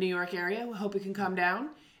 If you're in the New York area, we hope you can come down.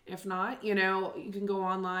 If not, you can go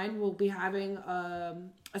online. We'll be having a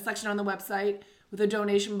section on the website with a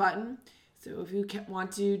donation button. So if you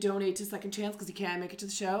want to donate to Second Chance because you can't make it to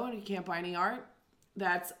the show and you can't buy any art,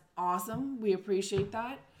 that's awesome. We appreciate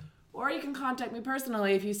that. Or you can contact me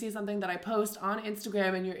personally if you see something that I post on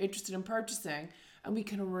Instagram and you're interested in purchasing, and we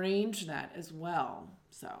can arrange that as well.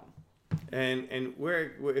 So. And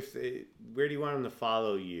where do you want them to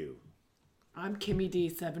follow you? I'm Kimmy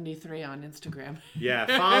D73 on Instagram. Yeah,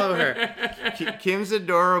 follow her. Kim's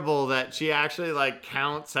adorable that she actually like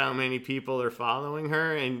counts how many people are following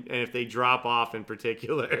her and if they drop off in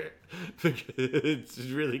particular. It's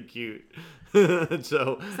really cute.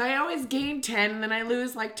 So I always gain 10 and then I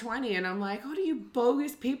lose like 20 and I'm like, what are you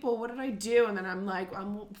bogus people? What did I do? And then I'm like,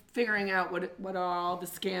 I'm figuring out what are all the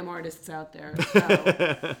scam artists out there.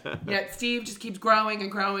 So, yeah, Steve just keeps growing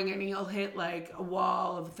and growing and he'll hit like a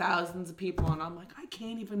wall of thousands of people and I'm like, I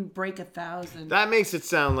can't even break 1,000. That makes it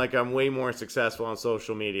sound like I'm way more successful on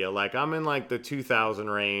social media. Like I'm in like the 2,000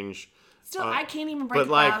 range. Still, I can't even break 1,000.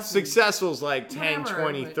 But like successful's like 10,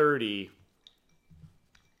 20, 30.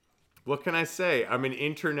 What can I say? I'm an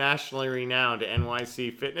internationally renowned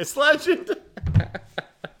NYC fitness legend.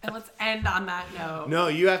 And let's end on that note. No,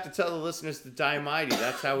 you have to tell the listeners to die mighty.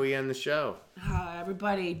 That's how we end the show.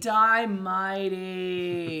 Everybody, die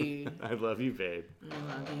mighty. I love you, babe. I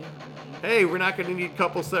love you. Hey, we're not going to need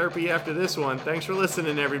couples therapy after this one. Thanks for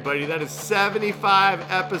listening, everybody. That is 75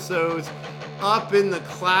 episodes up in the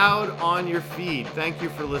cloud on your feed. Thank you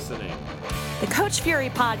for listening. The Coach Fury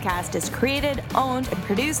podcast is created, owned, and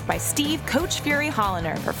produced by Steve Coach Fury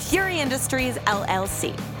Hollander for Fury Industries,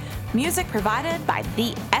 LLC. Music provided by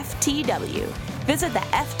the FTW. Visit the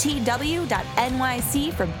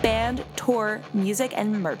FTW.NYC for band, tour, music,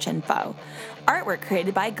 and merch info. Artwork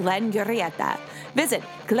created by Glenn Gurrieta. Visit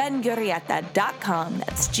glenngurrieta.com,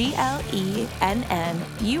 that's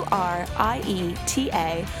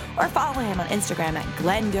GLENNURIETA, or follow him on Instagram at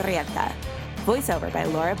Glenn Gurrieta. Voiceover by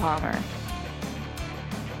Laura Palmer.